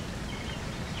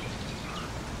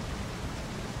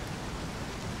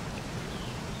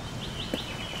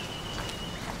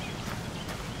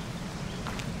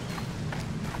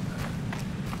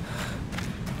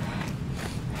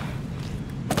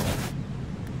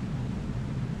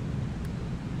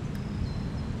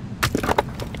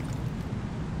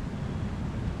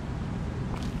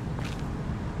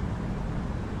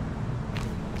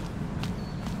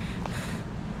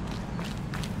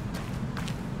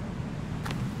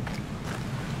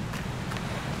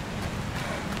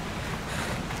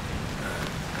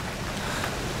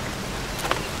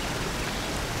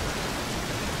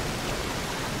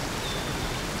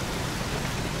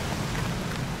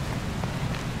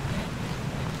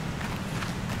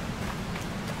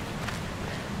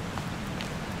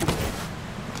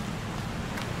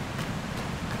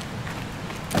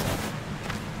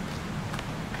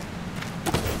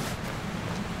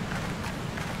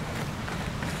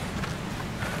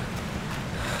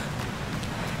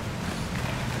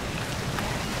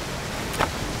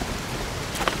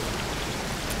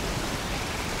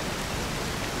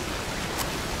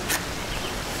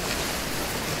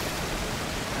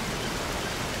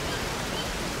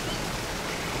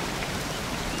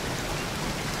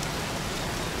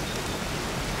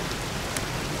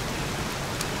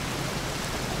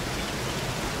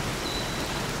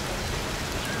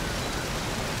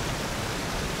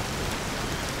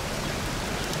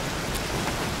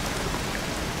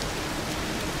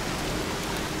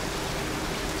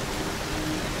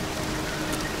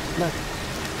 Look,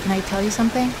 can I tell you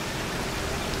something?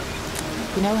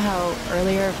 You know how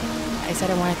earlier I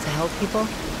said I wanted to help people?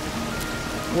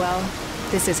 Well,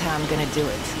 this is how I'm gonna do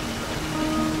it.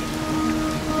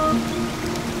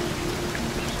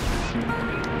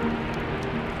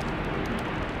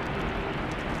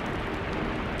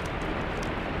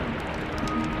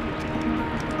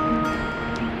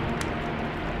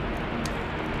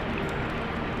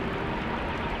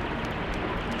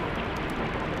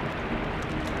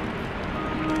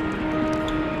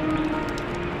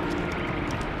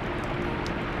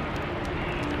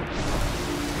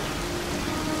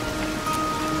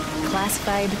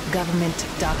 Classified government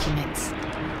documents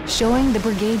showing the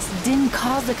brigades didn't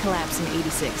cause the collapse in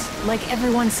 '86, like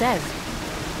everyone says.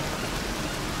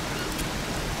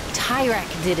 Tyrak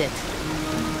did it.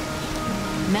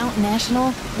 Mount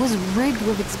National was rigged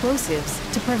with explosives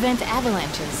to prevent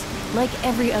avalanches, like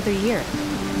every other year.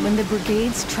 When the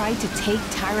brigades tried to take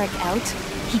Tyrak out,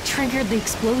 he triggered the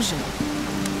explosion.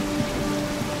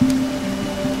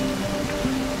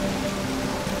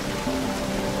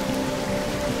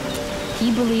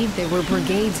 He believed there were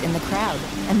brigades in the crowd,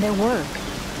 and there were.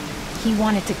 He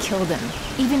wanted to kill them,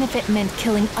 even if it meant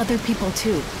killing other people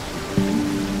too.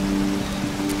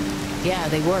 Yeah,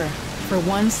 they were. For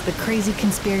once, the crazy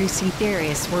conspiracy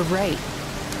theorists were right.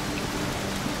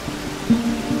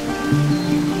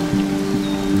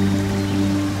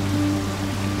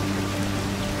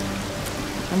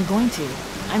 I'm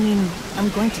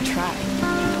going to try.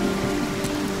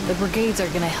 The brigades are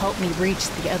gonna help me reach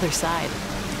the other side.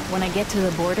 When I get to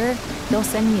the border, they'll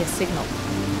send me a signal.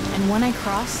 And when I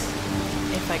cross,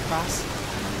 if I cross,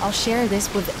 I'll share this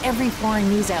with every foreign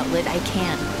news outlet I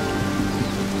can.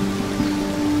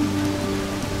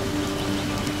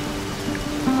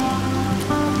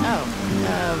 Oh,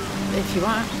 if you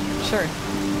want, sure.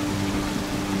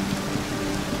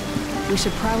 We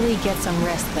should probably get some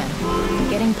rest then.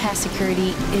 Getting past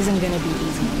security isn't gonna be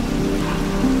easy.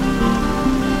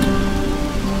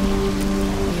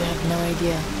 You have no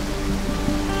idea.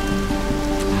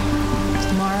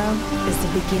 Tomorrow is the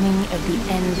beginning of the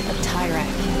end of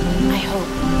Tyrak. I hope.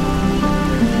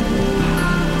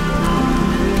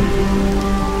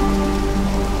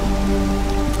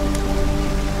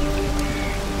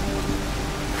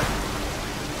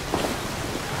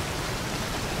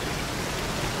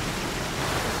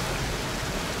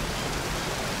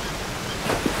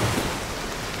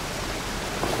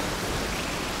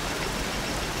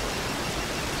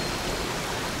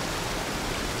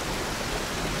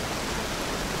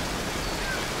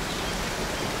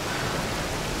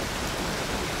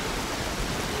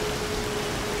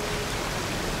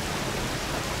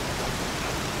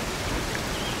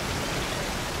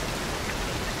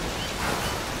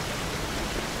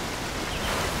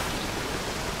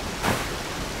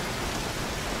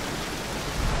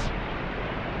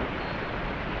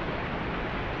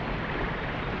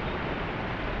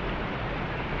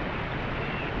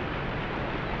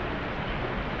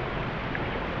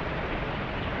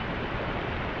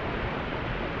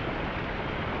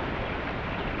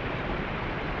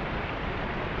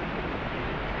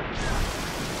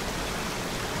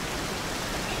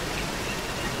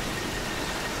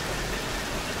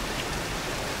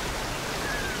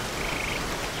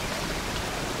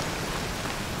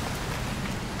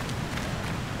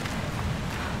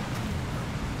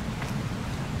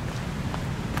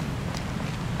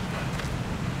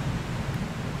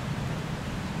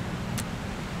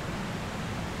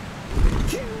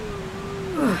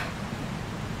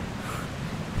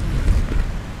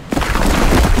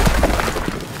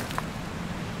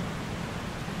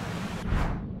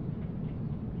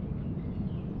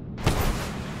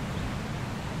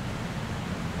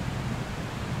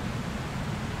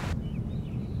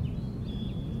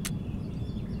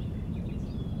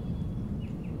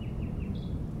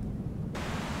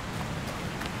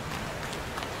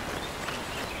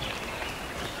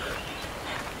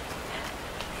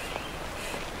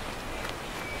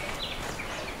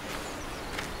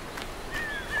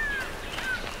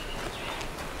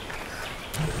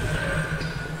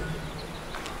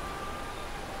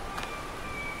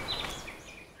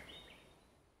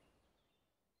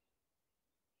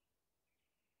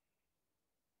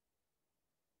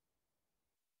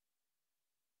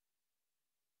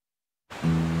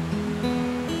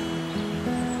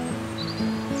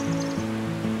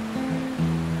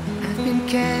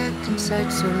 Kept inside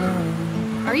so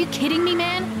long. Are you kidding me,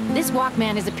 man? This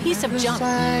Walkman is a piece of junk.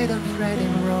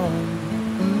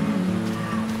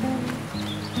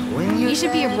 You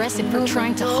should be arrested for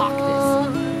trying to hawk this.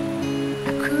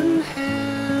 I couldn't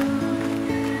help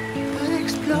but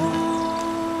explore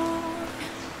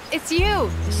it's you!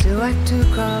 So I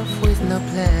took off with no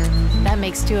plan. That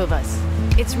makes two of us.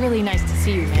 It's really nice to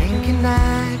see you, man. Thinking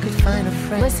I could find a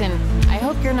friend. Listen, I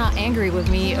hope you're not angry with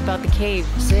me about the cave.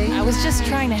 I was just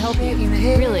trying to help you,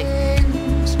 really.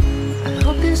 I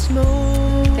hope this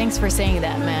moment Thanks for saying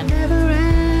that, man. never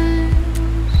ends.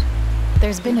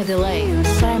 There's been a delay,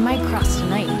 but I might cross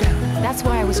tonight. That's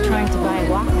why I was trying to buy a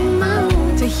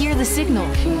Walkman. To hear the signal.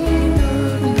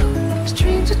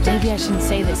 Maybe I shouldn't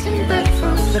say this here.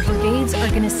 The brigades are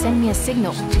gonna send me a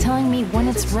signal telling me when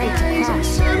it's right to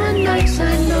cross.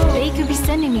 They could be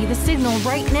sending me the signal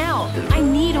right now. I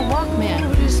need a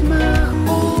Walkman.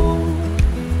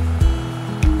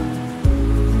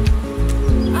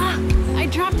 Ah, I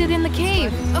dropped it in the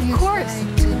cave. Of course.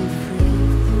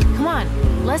 Come on,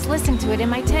 let's listen to it in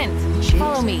my tent.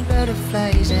 Follow me.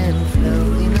 Butterflies and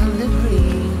floating on the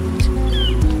breeze.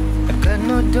 I've got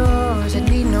no doors, I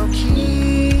need no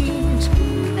keys.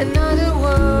 Another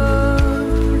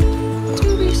world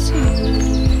to be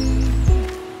seen.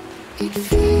 It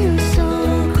feels so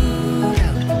good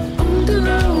out on the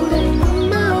road and on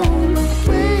my own,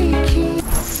 waking.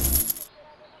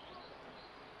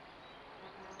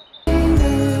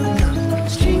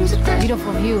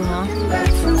 Beautiful view, huh?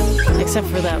 Except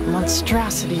for that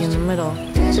monstrosity in the middle.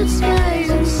 Desert skies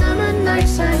and summer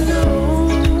nights, I know.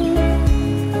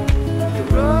 The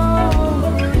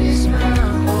road is my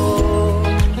home.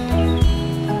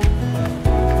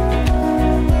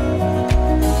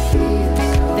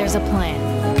 There's a plan,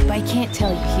 but I can't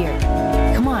tell you here.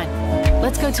 Come on,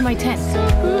 let's go to my tent.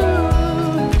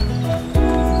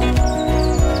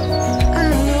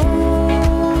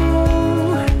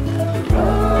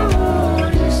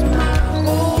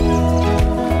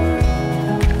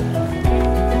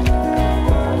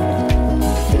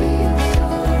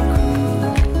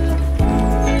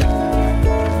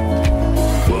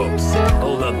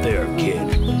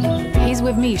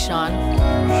 With me, Sean.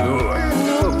 Sure,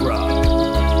 no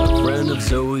problem. A friend of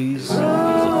Zoe's is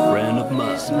a friend of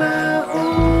mine.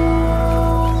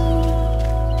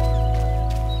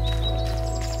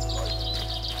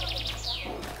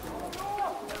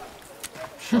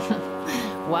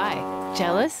 Why?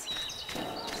 Jealous?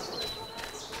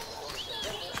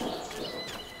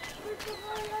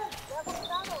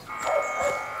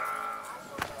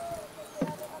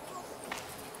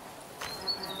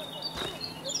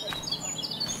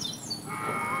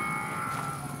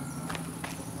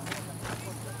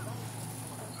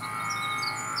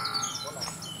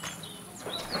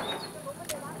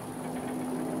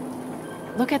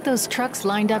 Look at those trucks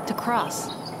lined up to cross.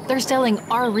 They're selling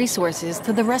our resources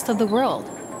to the rest of the world.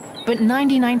 But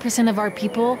 99% of our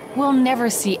people will never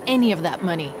see any of that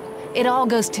money. It all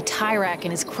goes to Tyrak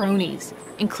and his cronies,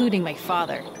 including my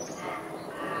father.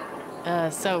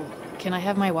 So, can I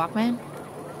have my Walkman?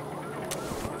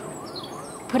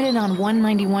 Put it on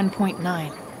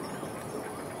 191.9.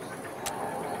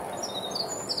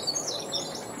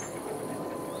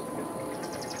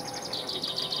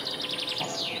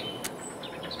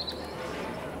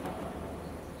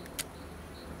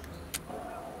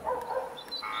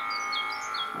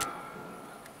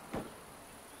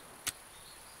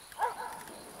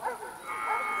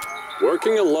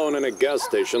 Working alone in a gas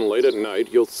station late at night,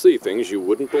 you'll see things you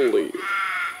wouldn't believe.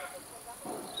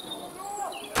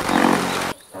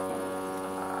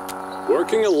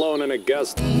 Working alone in a gas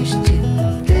station.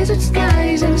 Desert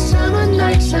skies and summer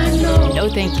nights, I know. No,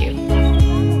 thank you.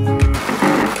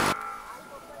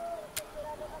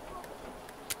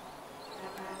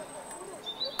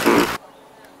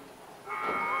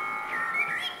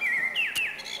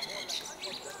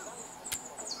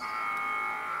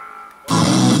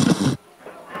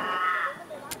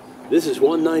 This is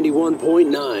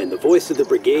 191.9, the voice of the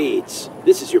brigades.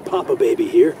 This is your Papa Baby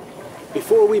here.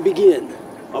 Before we begin,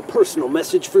 a personal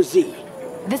message for Z.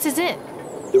 This is it.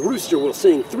 The rooster will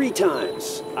sing 3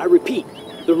 times. I repeat,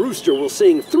 the rooster will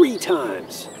sing 3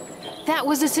 times. That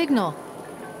was a signal.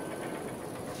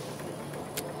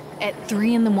 At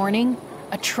 3 in the morning,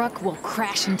 a truck will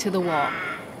crash into the wall.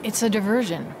 It's a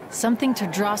diversion, something to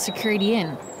draw security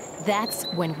in. That's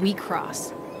when we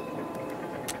cross.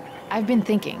 I've been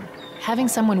thinking, having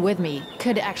someone with me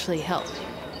could actually help.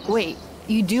 Wait,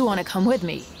 you do want to come with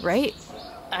me, right?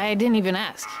 I didn't even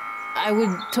ask. I would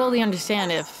totally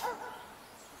understand if...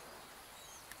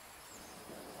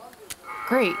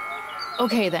 Great.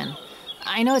 Okay then.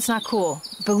 I know it's not cool,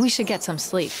 but we should get some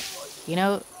sleep. You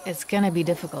know, it's gonna be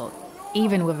difficult,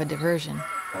 even with a diversion.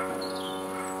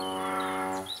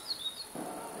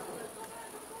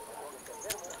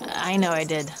 I know I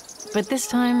did. But this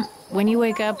time, when you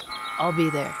wake up, I'll be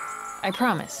there. I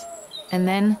promise. And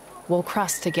then, we'll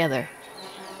cross together.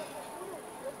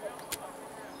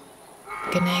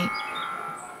 Good night.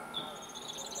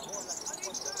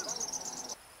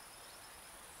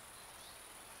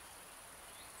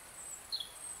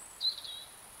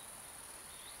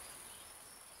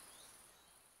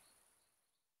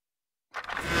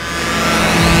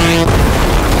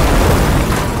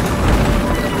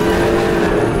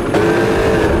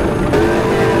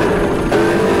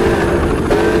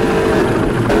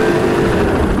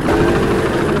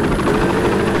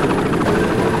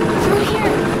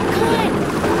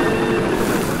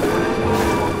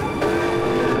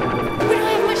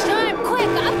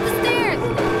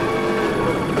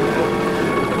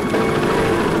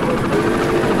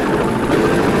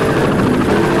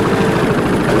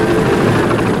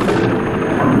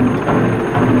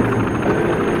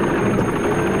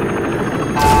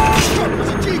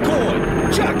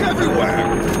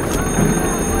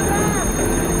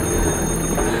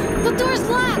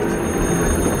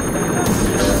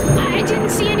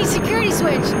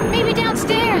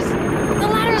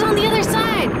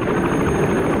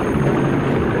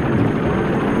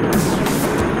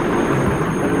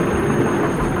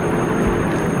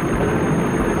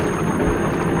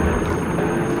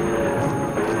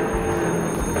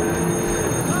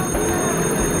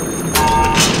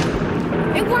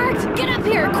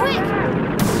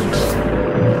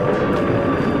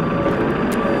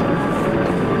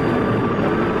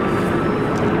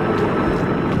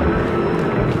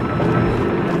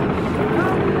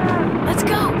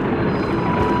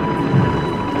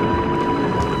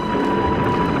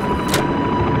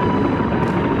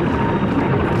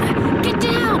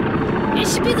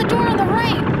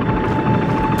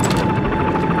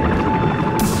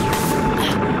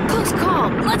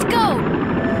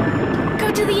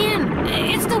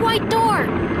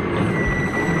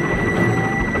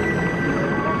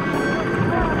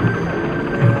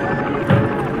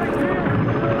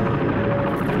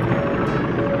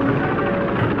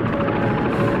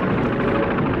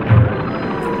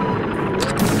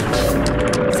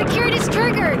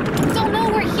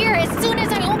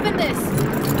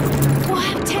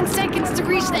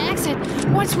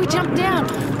 Once we jump down.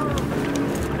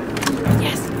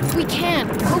 Yes, we can,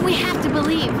 but we have to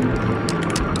believe.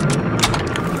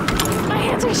 My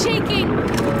hands are shaking.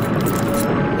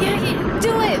 Yeah,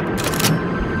 do it.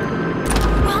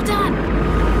 Well done.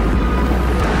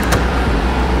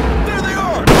 There they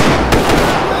are!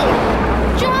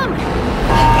 Jump!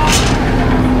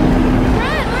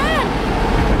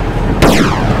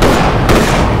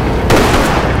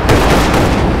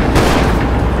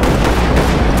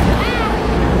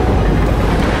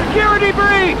 Security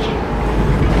breach!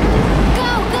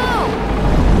 Go, go!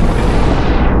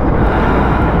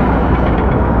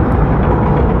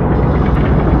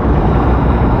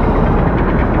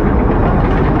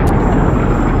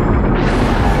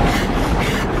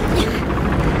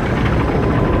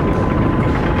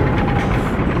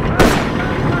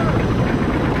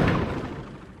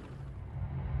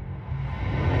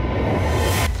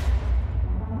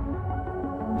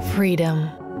 Freedom.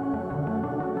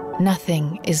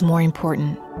 Nothing is more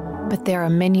important, but there are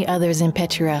many others in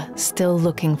Petra still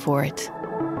looking for it.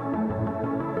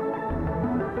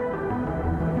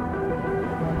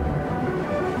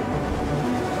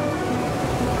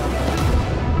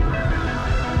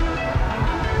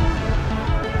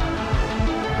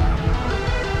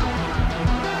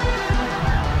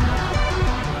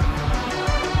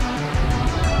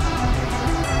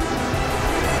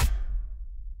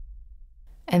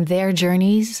 And their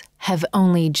journeys have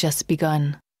only just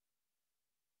begun.